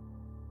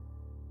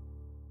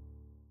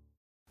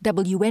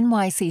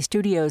 WNYC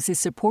Studios is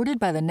supported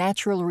by the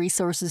Natural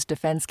Resources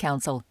Defense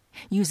Council.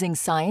 Using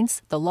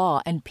science, the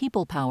law, and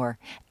people power,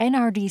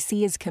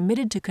 NRDC is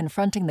committed to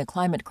confronting the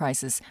climate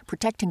crisis,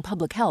 protecting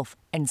public health,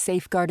 and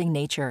safeguarding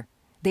nature.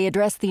 They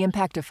address the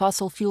impact of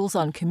fossil fuels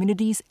on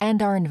communities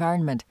and our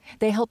environment.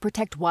 They help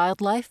protect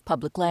wildlife,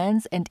 public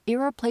lands, and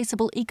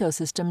irreplaceable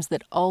ecosystems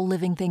that all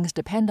living things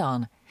depend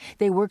on.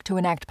 They work to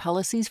enact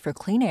policies for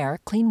clean air,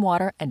 clean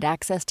water, and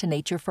access to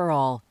nature for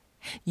all.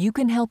 You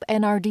can help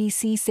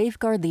NRDC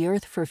safeguard the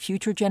Earth for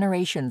future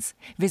generations.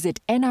 Visit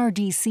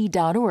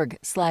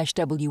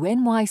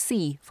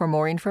nrdc.org/WNYC for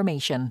more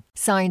information.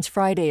 Science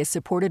Friday is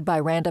supported by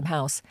Random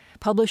House,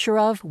 publisher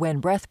of When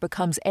Breath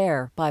Becomes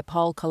Air by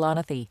Paul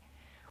Kalanithi.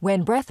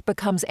 When Breath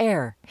Becomes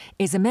Air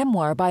is a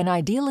memoir by an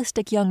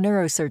idealistic young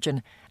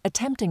neurosurgeon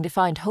attempting to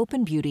find hope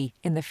and beauty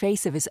in the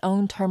face of his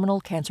own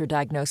terminal cancer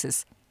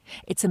diagnosis.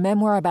 It's a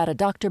memoir about a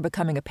doctor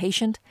becoming a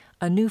patient,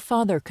 a new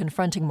father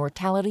confronting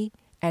mortality,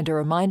 and a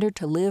reminder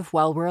to live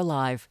while we're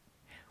alive.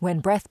 When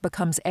Breath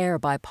Becomes Air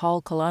by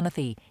Paul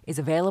Kalanithi is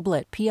available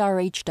at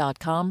prh.com/air.